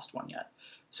hadn't lost one yet.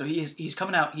 So he's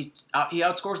coming out. He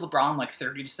outscores LeBron like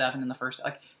 30-7 in the first.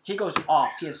 Like he goes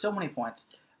off. He has so many points.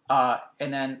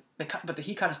 And then but the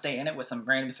Heat kind of stay in it with some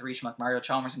random threes from like Mario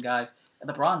Chalmers and guys. And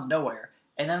LeBron's nowhere.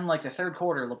 And then like the third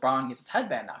quarter, LeBron gets his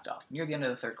headband knocked off near the end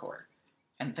of the third quarter,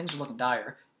 and things are looking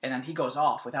dire. And then he goes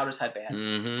off without his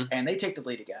headband, and they take the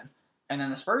lead again. And then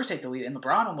the Spurs take the lead, and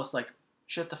LeBron almost like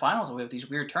shits the finals away with these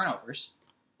weird turnovers.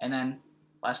 And then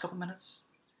last couple minutes,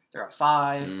 they're up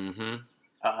 5.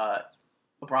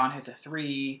 LeBron hits a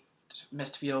 3,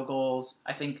 missed field goals.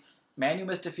 I think Manu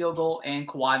missed a field goal and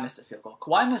Kawhi missed a field goal.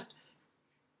 Kawhi missed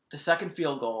the second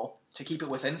field goal to keep it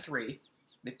within 3.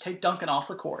 They take Duncan off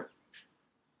the court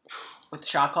with the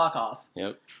shot clock off.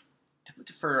 Yep.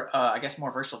 For I guess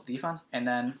more versatile defense, and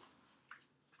then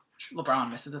LeBron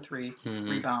misses a 3,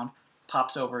 rebound,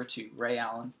 pops over to Ray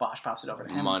Allen. Bosh pops it over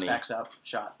to him, backs up,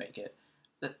 shot, make it.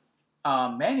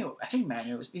 Manu, I think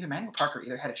Manu, it was either Manu or Parker,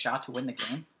 either had a shot to win the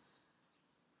game,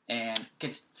 and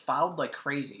gets fouled like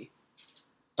crazy.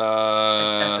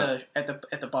 At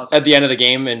the buzzer. At the end of the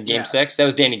game in Game 6, that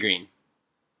was Danny Green.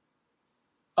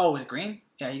 Oh, was it Green?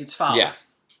 Yeah, he gets fouled. Yeah.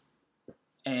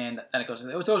 And then it goes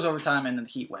overtime, and then the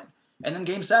Heat win. And then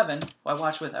Game 7, I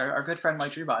watched with our good friend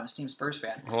Mike Dreubot, his team Spurs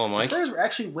fan. Hello, Mike. The Spurs were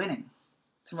actually winning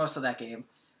through most of that game.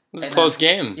 It was a close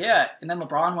game. Yeah, and then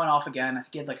LeBron went off again. I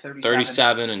think he had like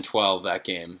 37 and 12 that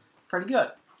game. Pretty good.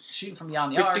 Shooting from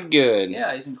beyond the arc. Pretty good.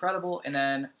 Yeah, he's incredible. And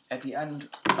then at the end,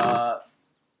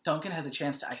 Duncan has a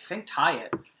chance to, I think, tie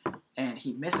it. And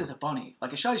he misses a bunny.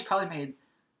 Like a shot he's probably made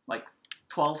like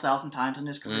 12,000 times in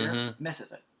his career.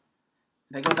 Misses it.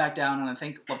 They go back down, and I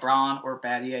think LeBron or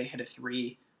Battier hit a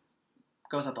 3,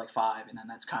 goes up like 5, and then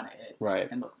that's kind of it.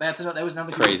 Right. And look, that was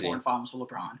another Crazy. huge important finals for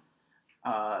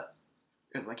LeBron.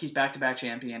 It was like he's back-to-back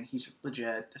champion. He's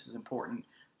legit. This is important.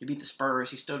 He beat the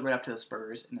Spurs. He stood right up to the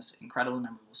Spurs in this incredibly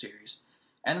memorable series.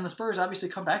 And then the Spurs obviously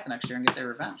come back the next year and get their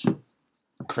revenge.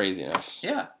 Craziness.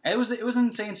 Yeah, it was an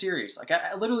insane series. Like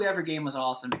literally every game was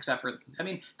awesome except for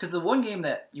because the one game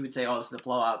that you would say, oh, this is a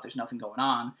blowout. There's nothing going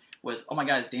on. Was, oh my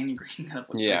God, is Danny Green going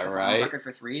to break the finals record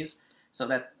for threes? So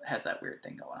that has that weird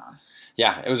thing going on.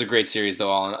 Yeah, it was a great series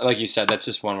though. Like you said, that's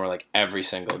just one where like every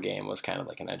single game was kind of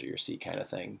like an edge of your seat kind of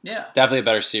thing. Yeah, definitely a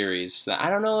better series. I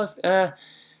don't know if.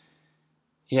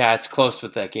 Yeah, it's close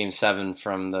with that Game 7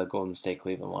 from the Golden State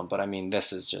Cleveland one, but I mean,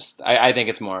 this is just. I think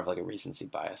it's more of like a recency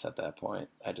bias at that point.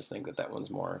 I just think that one's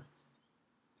more.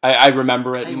 I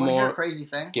remember it more. more. You want to hear a crazy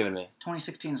thing? Give it me.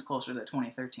 2016 is closer to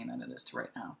 2013 than it is to right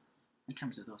now, in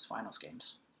terms of those finals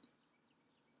games.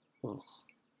 Ooh.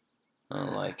 I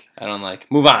don't like.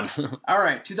 Move on. All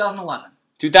right, 2011.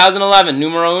 2011,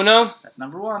 numero uno. That's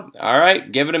number 1. All right,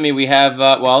 give it to me. We have,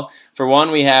 for one,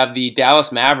 we have the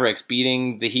Dallas Mavericks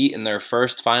beating the Heat in their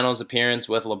first finals appearance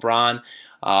with LeBron,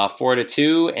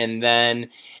 4-2. And then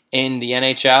in the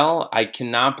NHL, I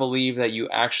cannot believe that you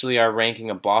actually are ranking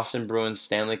a Boston Bruins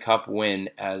Stanley Cup win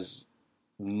as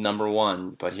number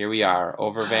 1, but here we are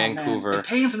over Vancouver. Man. It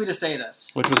pains me to say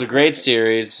this. Which was a great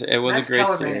series. It was Max a great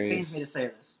Kellerman, series. It pains me to say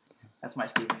this. That's my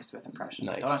Stephen A. Smith impression.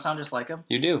 Nice. Don't I sound just like him?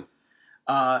 You do.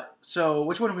 So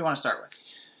which one do we want to start with?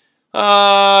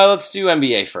 Let's do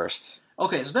NBA first.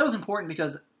 Okay, so that was important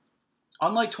because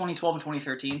unlike 2012 and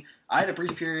 2013, I had a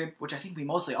brief period, which I think we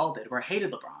mostly all did, where I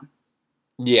hated LeBron.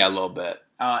 Yeah, a little bit.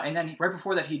 And then right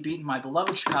before that, he'd beaten my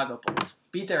beloved Chicago Bulls.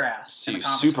 Beat their ass. So in you the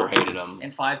conference super finals hated them.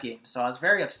 in 5 games. So I was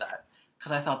very upset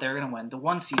because I thought they were going to win the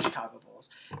 1 seed Chicago Bulls.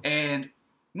 And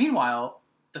meanwhile,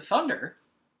 the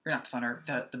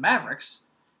Mavericks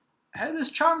had this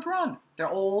charmed run. They're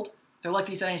old. They're like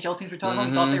these NHL teams we're talking about.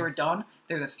 We thought they were done.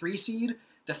 They're the 3 seed.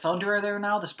 The Thunder are there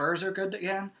now. The Spurs are good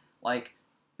again. Like,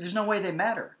 there's no way they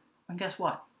matter. And guess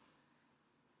what?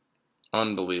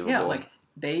 Unbelievable. Yeah, like,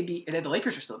 the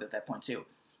Lakers are still good at that point, too.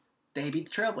 They beat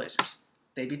the Trailblazers.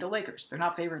 They beat the Lakers. They're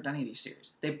not favored in any of these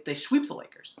series. They sweep the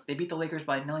Lakers. They beat the Lakers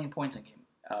by 1 million points in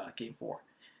game 4.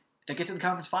 They get to the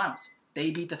conference finals.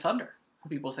 They beat the Thunder, who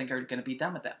people think are going to beat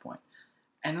them at that point.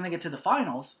 And then they get to the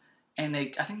finals, and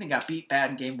I think they got beat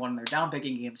bad in game 1, and they're down big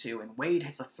in game 2, and Wade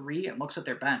hits a 3 and looks at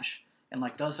their bench and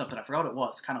like does something. I forgot what it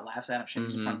was. Kind of laughs at him,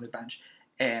 shimmies in front of their bench.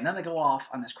 And then they go off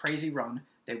on this crazy run.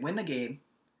 They win the game.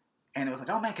 And it was like,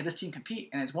 oh man, could this team compete?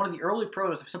 And it's one of the early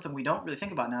pros of something we don't really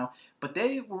think about now. But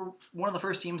they were one of the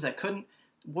first teams that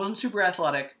wasn't super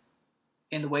athletic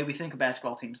in the way we think of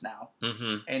basketball teams now,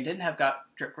 and didn't have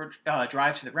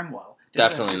drive to the rim well.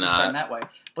 Definitely not in that way,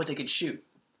 but they could shoot.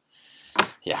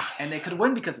 Yeah, and they could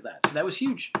win because of that. So that was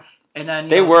huge. And then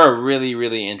they were a really,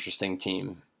 really interesting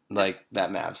team, like that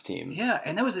Mavs team. Yeah,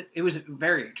 and it was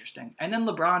very interesting. And then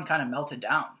LeBron kind of melted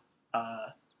down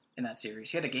in that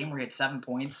series. He had a game where he had 7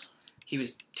 points. He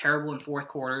was terrible in fourth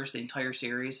quarters the entire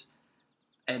series.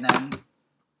 And then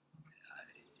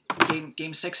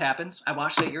game 6 happens. I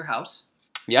watched it at your house.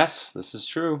 Yes, this is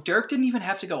true. Dirk didn't even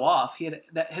have to go off. He had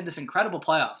this incredible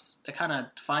playoffs that kind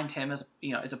of defined him as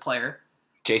a player.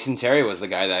 Jason Terry was the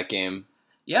guy that game.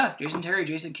 Yeah, Jason Terry,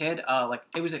 Jason Kidd.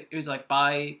 It was like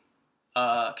by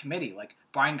committee. Like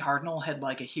Brian Cardinal had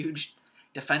like a huge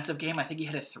defensive game. I think he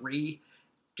hit a 3.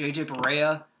 JJ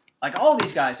Barea, like all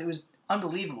these guys. It was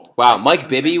unbelievable. Wow, Mike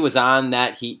Bibby was on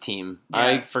that Heat team. Yeah.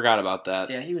 I forgot about that.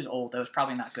 Yeah, he was old. That was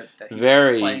probably not good that he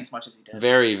was playing as much as he did.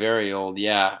 Very, very old,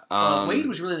 yeah. Wade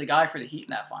was really the guy for the Heat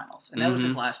in that finals. And that was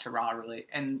his last hurrah, really.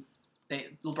 And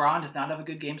LeBron does not have a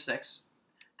good game 6.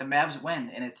 The Mavs win,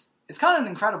 and it's kind of an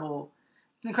incredible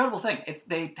thing.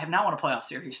 They have not won a playoff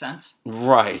series since.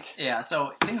 Right. Yeah,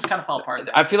 so things kind of fall apart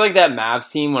there. I feel like that Mavs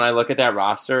team, when I look at that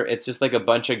roster, it's just like a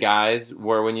bunch of guys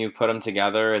where when you put them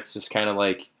together, it's just kind of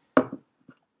like,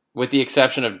 with the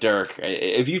exception of Dirk.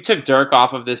 If you took Dirk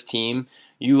off of this team,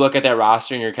 you look at that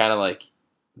roster and you're kind of like,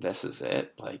 this is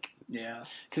it? Like, yeah.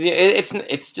 Because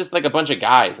it's just like a bunch of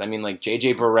guys. I mean, like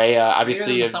JJ Barea,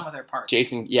 obviously. Some of their parts.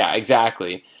 Jason, yeah,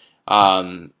 exactly.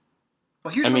 Well,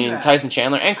 Tyson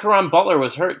Chandler and Caron Butler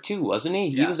was hurt too, wasn't he?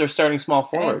 He was their starting small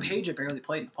forward. And Page barely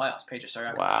played in the playoffs. Page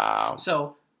started. Wow.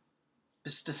 So the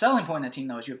selling point in that team,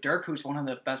 though, is you have Dirk, who's one of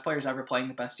the best players ever playing,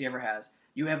 the best he ever has.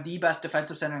 You have the best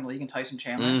defensive center in the league in Tyson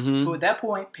Chandler, who at that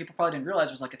point people probably didn't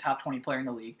realize was like a top 20 player in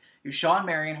the league. You have Sean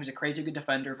Marion, who's a crazy good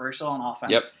defender, versatile on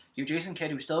offense. Yep. You have Jason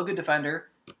Kidd, who's still a good defender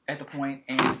at the point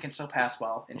and can still pass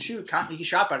well and shoot. He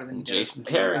shot better than Jason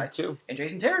Terry too. And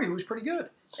Jason Terry, who was pretty good.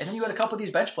 And then you had a couple of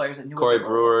these bench players that knew Corey what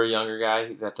Brewer, younger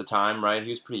guy at the time, right? He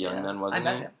was pretty young then, wasn't he?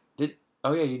 I met him.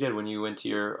 Oh yeah, you did when you went to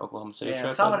your Oklahoma City trip. I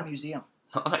saw him at a museum.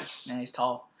 Nice. Yeah, he's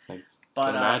tall. I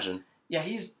can imagine. Yeah,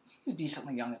 he's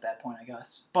decently young at that point, I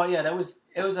guess. But yeah,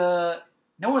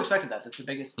 no one expected that. That's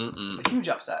a huge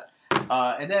upset.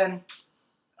 And then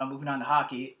moving on to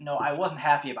hockey. No, I wasn't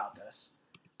happy about this,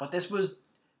 but this was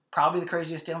probably the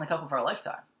craziest Stanley Cup of our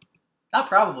lifetime. Not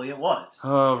probably, it was.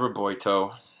 Oh,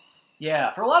 Roboito.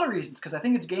 Yeah, for a lot of reasons, because I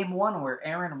think it's game 1 where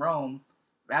Aaron Rome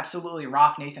absolutely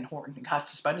rocked Nathan Horton and got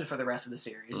suspended for the rest of the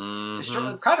series.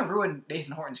 Kind of ruined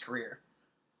Nathan Horton's career.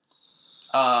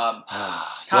 Yeah,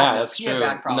 that's true.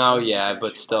 No, yeah,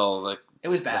 but still, like, it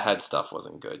was bad. The head stuff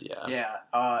wasn't good. Yeah.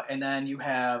 Yeah, and then you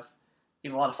have a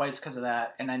lot of fights because of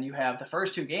that, and then you have the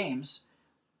first 2 games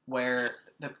where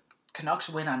the Canucks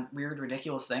win on weird,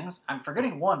 ridiculous things. I'm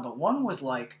forgetting one, but one was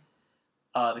like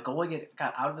the goalie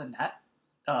got out of the net.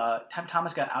 Tim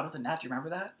Thomas got out of the net. Do you remember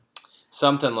that?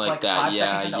 Something like that. 5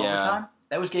 seconds into overtime.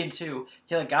 That was game 2.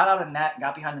 He got out of the net,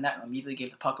 got behind the net, and immediately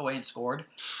gave the puck away and scored.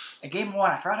 At game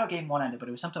 1, I forgot how game 1 ended, but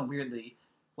it was something weirdly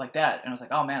like that. And I was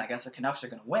like, oh man, I guess the Canucks are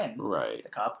going to win the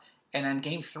Cup. And then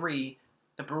game 3,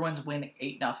 the Bruins win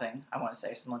 8-0. I want to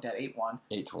say something like that, 8-1.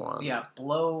 8-1. Yeah,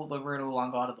 blow Roberto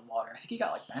Luongo out of the water. I think he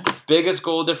got like benched. Biggest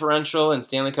goal differential in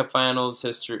Stanley Cup Finals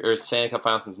history, or Stanley Cup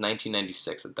Finals since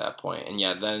 1996 at that point. And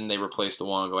yeah, then they replaced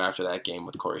Luongo after that game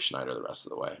with Corey Schneider the rest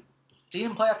of the way. Did he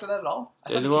even play after that at all?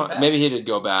 Maybe he did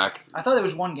go back. I thought there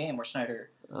was one game where Schneider.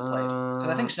 played. Because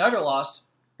I think Schneider lost.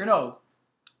 Or no,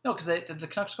 because did the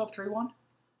Canucks go up 3-1?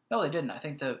 No, they didn't. I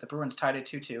think the Bruins tied it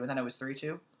 2-2, and then it was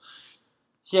 3-2.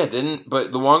 Yeah,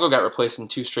 but Luongo got replaced in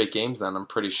 2 straight games then, I'm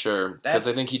pretty sure. Because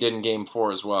I think he did in Game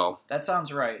 4 as well. That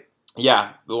sounds right.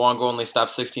 Yeah, Luongo only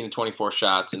stopped 16 to 24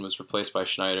 shots and was replaced by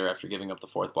Schneider after giving up the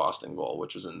 4th Boston goal,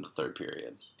 which was in the 3rd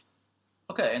period.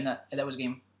 Okay, and that was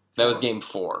Game 4. That was Game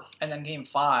 4. And then Game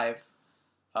 5,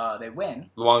 they win.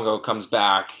 Luongo comes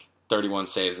back, 31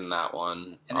 saves in that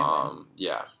one. And they win.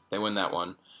 Yeah, they win that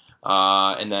one.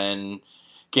 And then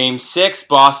Game 6,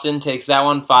 Boston takes that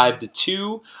one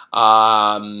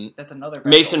 5-2. That's another.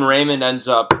 Mason Raymond ends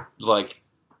up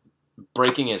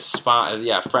breaking his spine.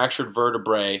 Yeah, fractured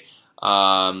vertebrae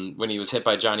when he was hit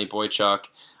by Johnny Boychuk.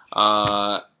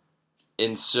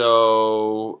 And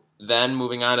so then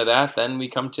moving on to that, then we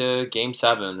come to Game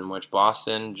 7, in which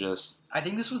Boston just... I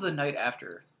think this was the night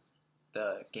after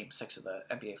the Game 6 of the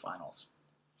NBA Finals.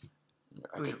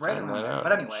 It was right around there.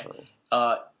 But anyway,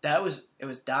 it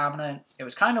was dominant. It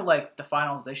was kind of like the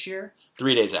finals this year.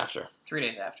 3 days after. 3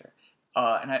 days after.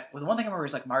 And the one thing I remember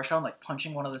is Marchand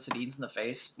punching one of the Sedins in the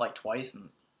face twice and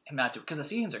him not do it. Because the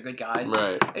Sedins are good guys.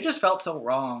 Right. It just felt so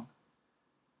wrong.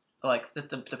 That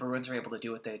the Bruins were able to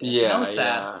do what they did. Yeah, that was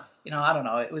sad. Yeah. I don't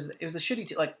know. It was a shitty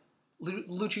team.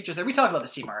 Lucic was there. We talked about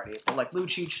this team already. But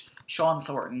Lucic, Sean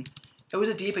Thornton. It was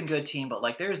a deep and good team, but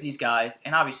there's these guys,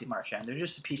 and obviously Marchand. They're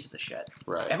just pieces of shit.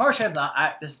 Right. And Marchand's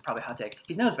not. This is probably a hot take.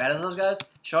 He's not as bad as those guys.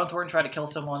 Sean Thornton tried to kill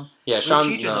someone. Yeah,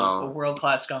 Lucic is a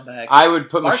world-class scumbag. I would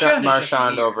put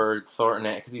Marchand over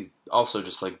Thornton because he's also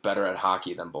just better at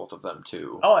hockey than both of them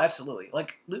too. Oh, absolutely.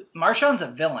 Marchand's a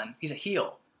villain. He's a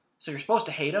heel, so you're supposed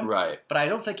to hate him. Right. But I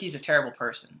don't think he's a terrible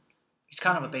person. He's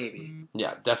kind of a baby.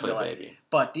 Yeah, definitely a baby.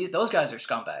 But those guys are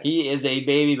scumbags. He is a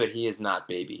baby, but he is not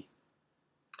baby.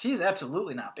 He is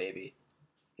absolutely not baby.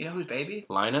 You know who's baby?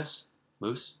 Linus?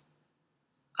 Moose?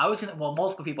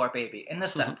 Multiple people are baby. In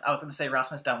this sense, I was gonna say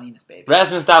Rasmus Dahlin is baby.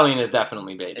 Rasmus Dahlin is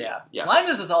definitely baby. Yeah. Yes.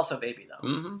 Linus is also baby though.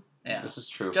 Mm-hmm. Yeah. This is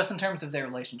true. Just in terms of their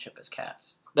relationship as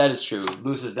cats. That is true.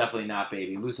 Moose is definitely not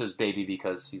baby. Moose is baby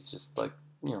because he's just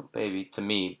baby to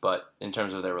me, but in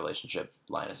terms of their relationship,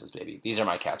 Linus is baby. These are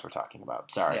my cats we're talking about.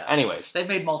 Sorry. Yes. Anyways. They've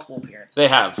made multiple appearances. They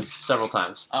have, several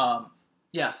times.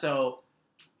 Yeah, so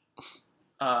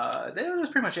that was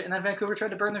pretty much it. And then Vancouver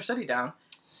tried to burn their city down.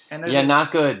 And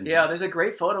not good. Yeah, there's a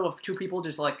great photo of two people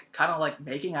just kind of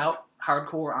making out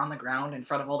hardcore on the ground in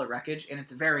front of all the wreckage, and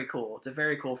it's very cool. It's a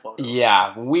very cool photo.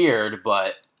 Yeah, weird,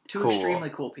 but Two cool. extremely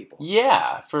cool people.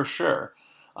 Yeah, for sure.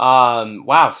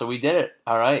 Wow, so we did it.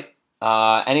 All right.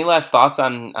 Any last thoughts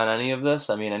on any of this?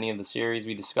 I mean, any of the series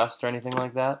we discussed or anything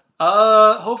like that?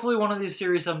 Hopefully one of these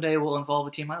series someday will involve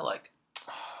a team I like.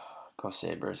 Go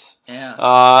Sabres. Yeah.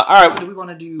 All right. Do we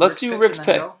want to do Let's do Rick's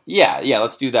pick. Go? Yeah,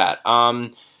 let's do that.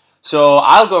 So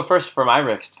I'll go first for my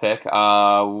Rick's pick,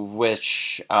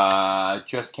 which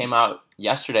just came out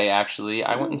yesterday, actually.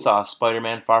 I went and saw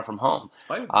Spider-Man Far From Home.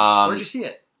 Spider-Man? Where'd you see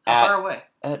it? How far away?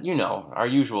 Our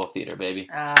usual theater, baby.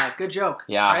 Good joke.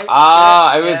 Yeah.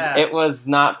 Right? It was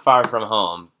not far from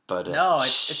home, but no,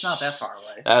 it's not that far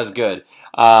away. That was good.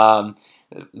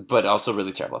 But also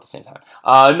really terrible at the same time.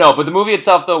 No, but the movie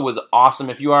itself though was awesome.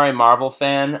 If you are a Marvel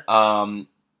fan,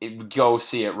 go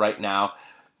see it right now.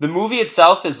 The movie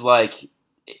itself is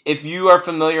if you are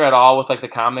familiar at all with the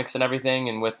comics and everything,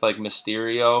 and with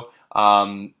Mysterio,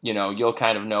 you'll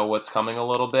kind of know what's coming a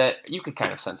little bit. You could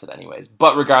kind of sense it anyways.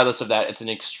 But regardless of that, it's an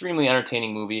extremely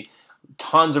entertaining movie.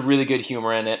 Tons of really good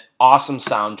humor in it. Awesome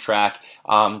soundtrack.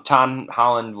 Tom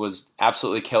Holland was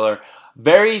absolutely killer.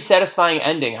 Very satisfying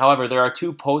ending. However, there are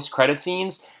 2 post-credit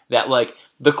scenes that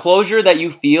the closure that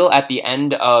you feel at the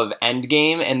end of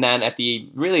Endgame, and then at the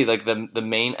really the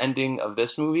main ending of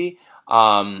this movie,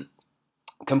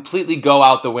 completely go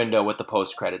out the window with the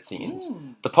post-credit scenes.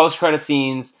 The post-credit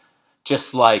scenes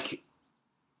just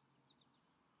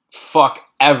fuck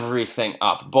everything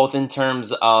up, both in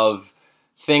terms of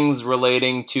things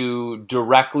relating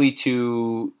directly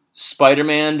to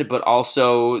Spider-Man, but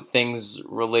also things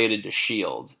related to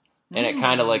S.H.I.E.L.D. And it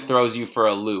kind of throws you for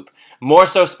a loop. More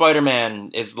so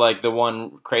Spider-Man is the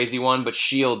one crazy one, but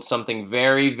S.H.I.E.L.D., something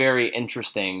very, very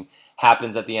interesting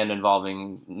happens at the end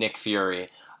involving Nick Fury.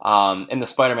 And the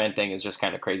Spider-Man thing is just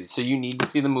kind of crazy. So you need to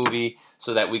see the movie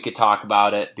so that we could talk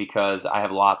about it, because I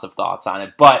have lots of thoughts on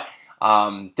it. But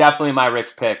definitely my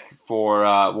Rick's pick for,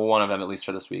 one of them at least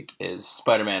for this week, is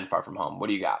Spider-Man Far From Home. What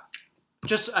do you got?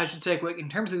 Just, I should say quick, in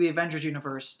terms of the Avengers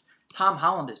universe, Tom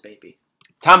Holland is baby.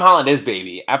 Tom Holland is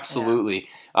baby, absolutely.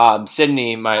 Yeah.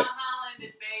 Sydney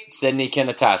can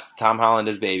attest. Tom Holland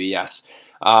is baby, yes.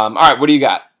 All right, what do you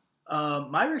got?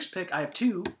 My Rick's pick, I have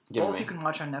 2. Both you can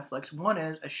watch on Netflix. One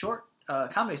is a short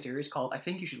comedy series called I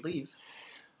Think You Should Leave.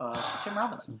 Tim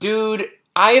Robinson. Dude,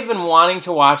 I have been wanting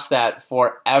to watch that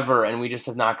forever, and we just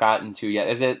have not gotten to yet.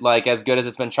 Is it like as good as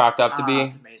it's been chalked up to be?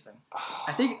 It's amazing.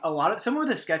 I think some of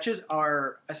the sketches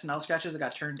are SNL sketches that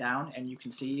got turned down, and you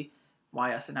can see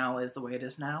why SNL is the way it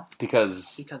is now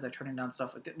Because they're turning down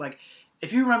stuff like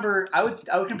if you remember, I would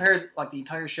compare like the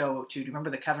entire show to. Do you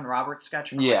remember the Kevin Roberts sketch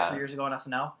from 3 years ago on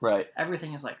SNL? Right.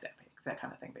 Everything is like that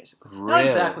kind of thing, basically. Really? Not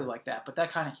exactly like that, but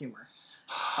that kind of humor.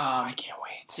 I can't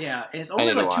wait. Yeah, and it's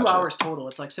only like 2 hours total.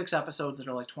 It's like 6 episodes that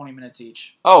are like 20 minutes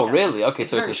each. Oh, really? Okay,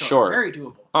 so it's a short. Very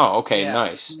doable. Oh, okay,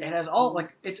 nice. It has all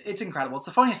like it's incredible. It's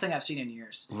the funniest thing I've seen in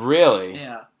years. Really?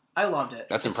 Yeah, I loved it.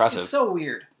 That's impressive. It's so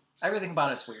weird. Everything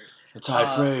about it's weird. It's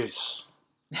high praise.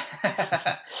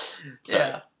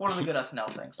 Yeah, one of the good SNL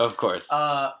things. Of course.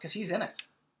 Because he's in it.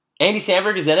 Andy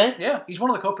Samberg is in it? Yeah, he's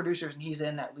one of the co-producers, and he's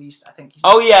in at least, I think.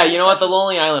 Oh, yeah, you know what? The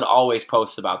Lonely Island always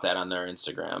posts about that on their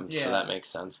Instagram, so that makes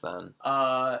sense then.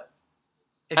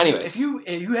 Anyways.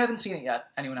 If you haven't seen it yet,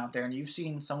 anyone out there, and you've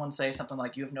seen someone say something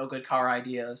like you have no good car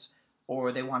ideas,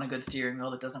 or they want a good steering wheel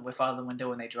that doesn't whiff out of the window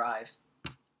when they drive,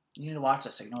 you need to watch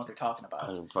this so you know what they're talking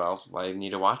about. Well, I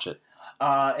need to watch it.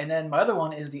 And then my other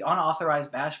one is the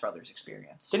unauthorized Bash Brothers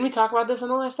experience. Didn't we talk about this in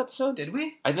the last episode? Did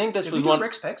we? I think this Did was we do one.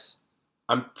 Rick's picks?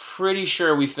 I'm pretty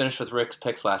sure we finished with Rick's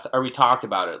picks last, or we talked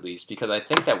about it at least, because I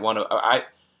think that one of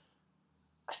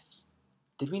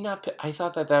did we not? I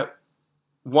thought that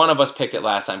one of us picked it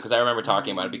last time because I remember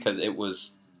talking about it because it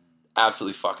was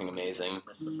absolutely fucking amazing.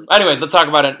 Anyways, let's talk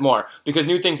about it more because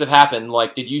new things have happened.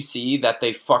 Like, did you see that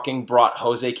they fucking brought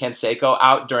Jose Canseco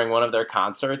out during one of their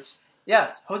concerts?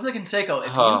 Yes, Jose Canseco.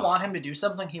 If you want him to do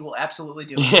something, he will absolutely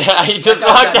do it. Yeah, he just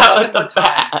walked out with the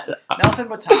bat. Nothing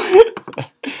but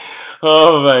time.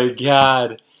 Oh my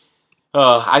god.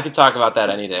 Oh, I could talk about that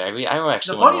any day. I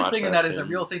actually the want to watch funniest thing in that that is soon. the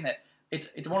real thing that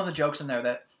it's one of the jokes in there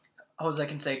that Jose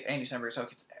Canseco, Andy Samberg, so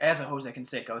as a Jose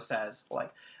Canseco says,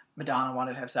 like, Madonna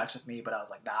wanted to have sex with me, but I was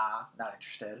like, nah, not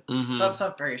interested. Mm-hmm.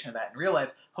 Some variation of that. In real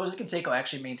life, Jose Canseco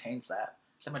actually maintains that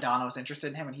Madonna was interested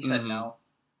in him, and he said no.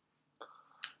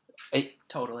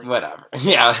 Totally. Whatever.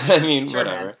 Yeah, I mean, Sure,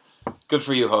 whatever. Man. Good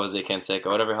for you, Jose Canseco.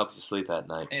 Whatever helps you sleep at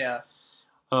night. Yeah.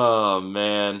 Oh,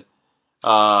 man.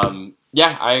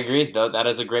 Yeah, I agree. That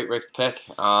is a great Rick's pick.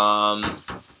 Do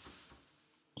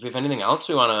we have anything else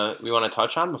we wanna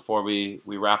touch on before we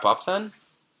wrap up then?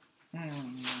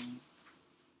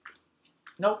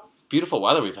 Nope. Beautiful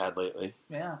weather we've had lately.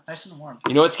 Yeah, nice and warm.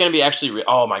 You know what's going to be actually...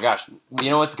 oh, my gosh. You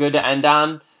know what's good to end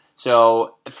on?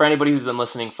 So, for anybody who's been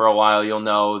listening for a while, you'll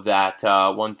know that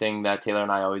one thing that Taylor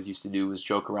and I always used to do was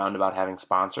joke around about having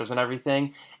sponsors and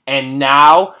everything. And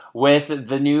now, with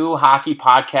the new Hockey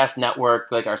Podcast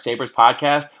Network, like our Sabres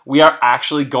podcast, we are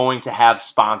actually going to have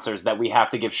sponsors that we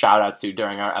have to give shout-outs to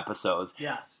during our episodes.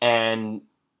 Yes. And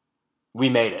we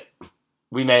made it.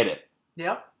 We made it.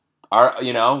 Yep.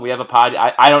 We have a pod.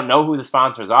 I don't know who the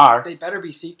sponsors are. They better be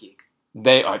SeatGeek.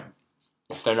 They are.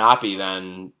 If they're not be,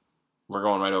 we're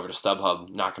going right over to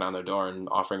StubHub, knocking on their door and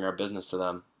offering our business to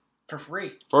them. For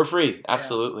free. For free,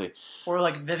 absolutely. Yeah. Or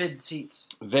like Vivid Seats.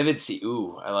 Vivid Seats.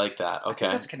 Ooh, I like that. Okay. I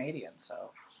think that's Canadian,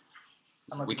 so.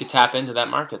 We could tap into that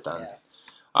market then. Yeah.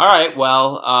 All right,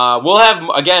 well, we'll have,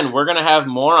 again, we're going to have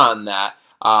more on that.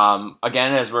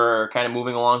 Again, as we're kind of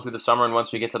moving along through the summer, and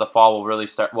once we get to the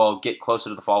fall, get closer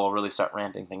to the fall, we'll really start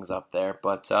ramping things up there.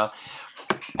 But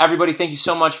everybody, thank you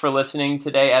so much for listening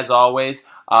today, as always.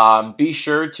 Be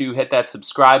sure to hit that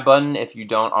subscribe button if you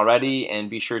don't already, and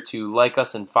be sure to like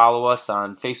us and follow us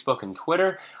on Facebook and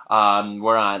Twitter.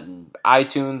 We're on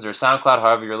iTunes or SoundCloud,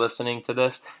 however you're listening to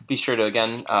this. Be sure to,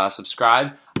 again,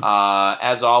 subscribe.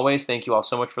 As always, thank you all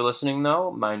so much for listening, though.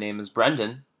 My name is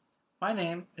Brendan. My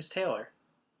name is Taylor.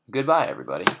 Goodbye,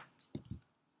 everybody.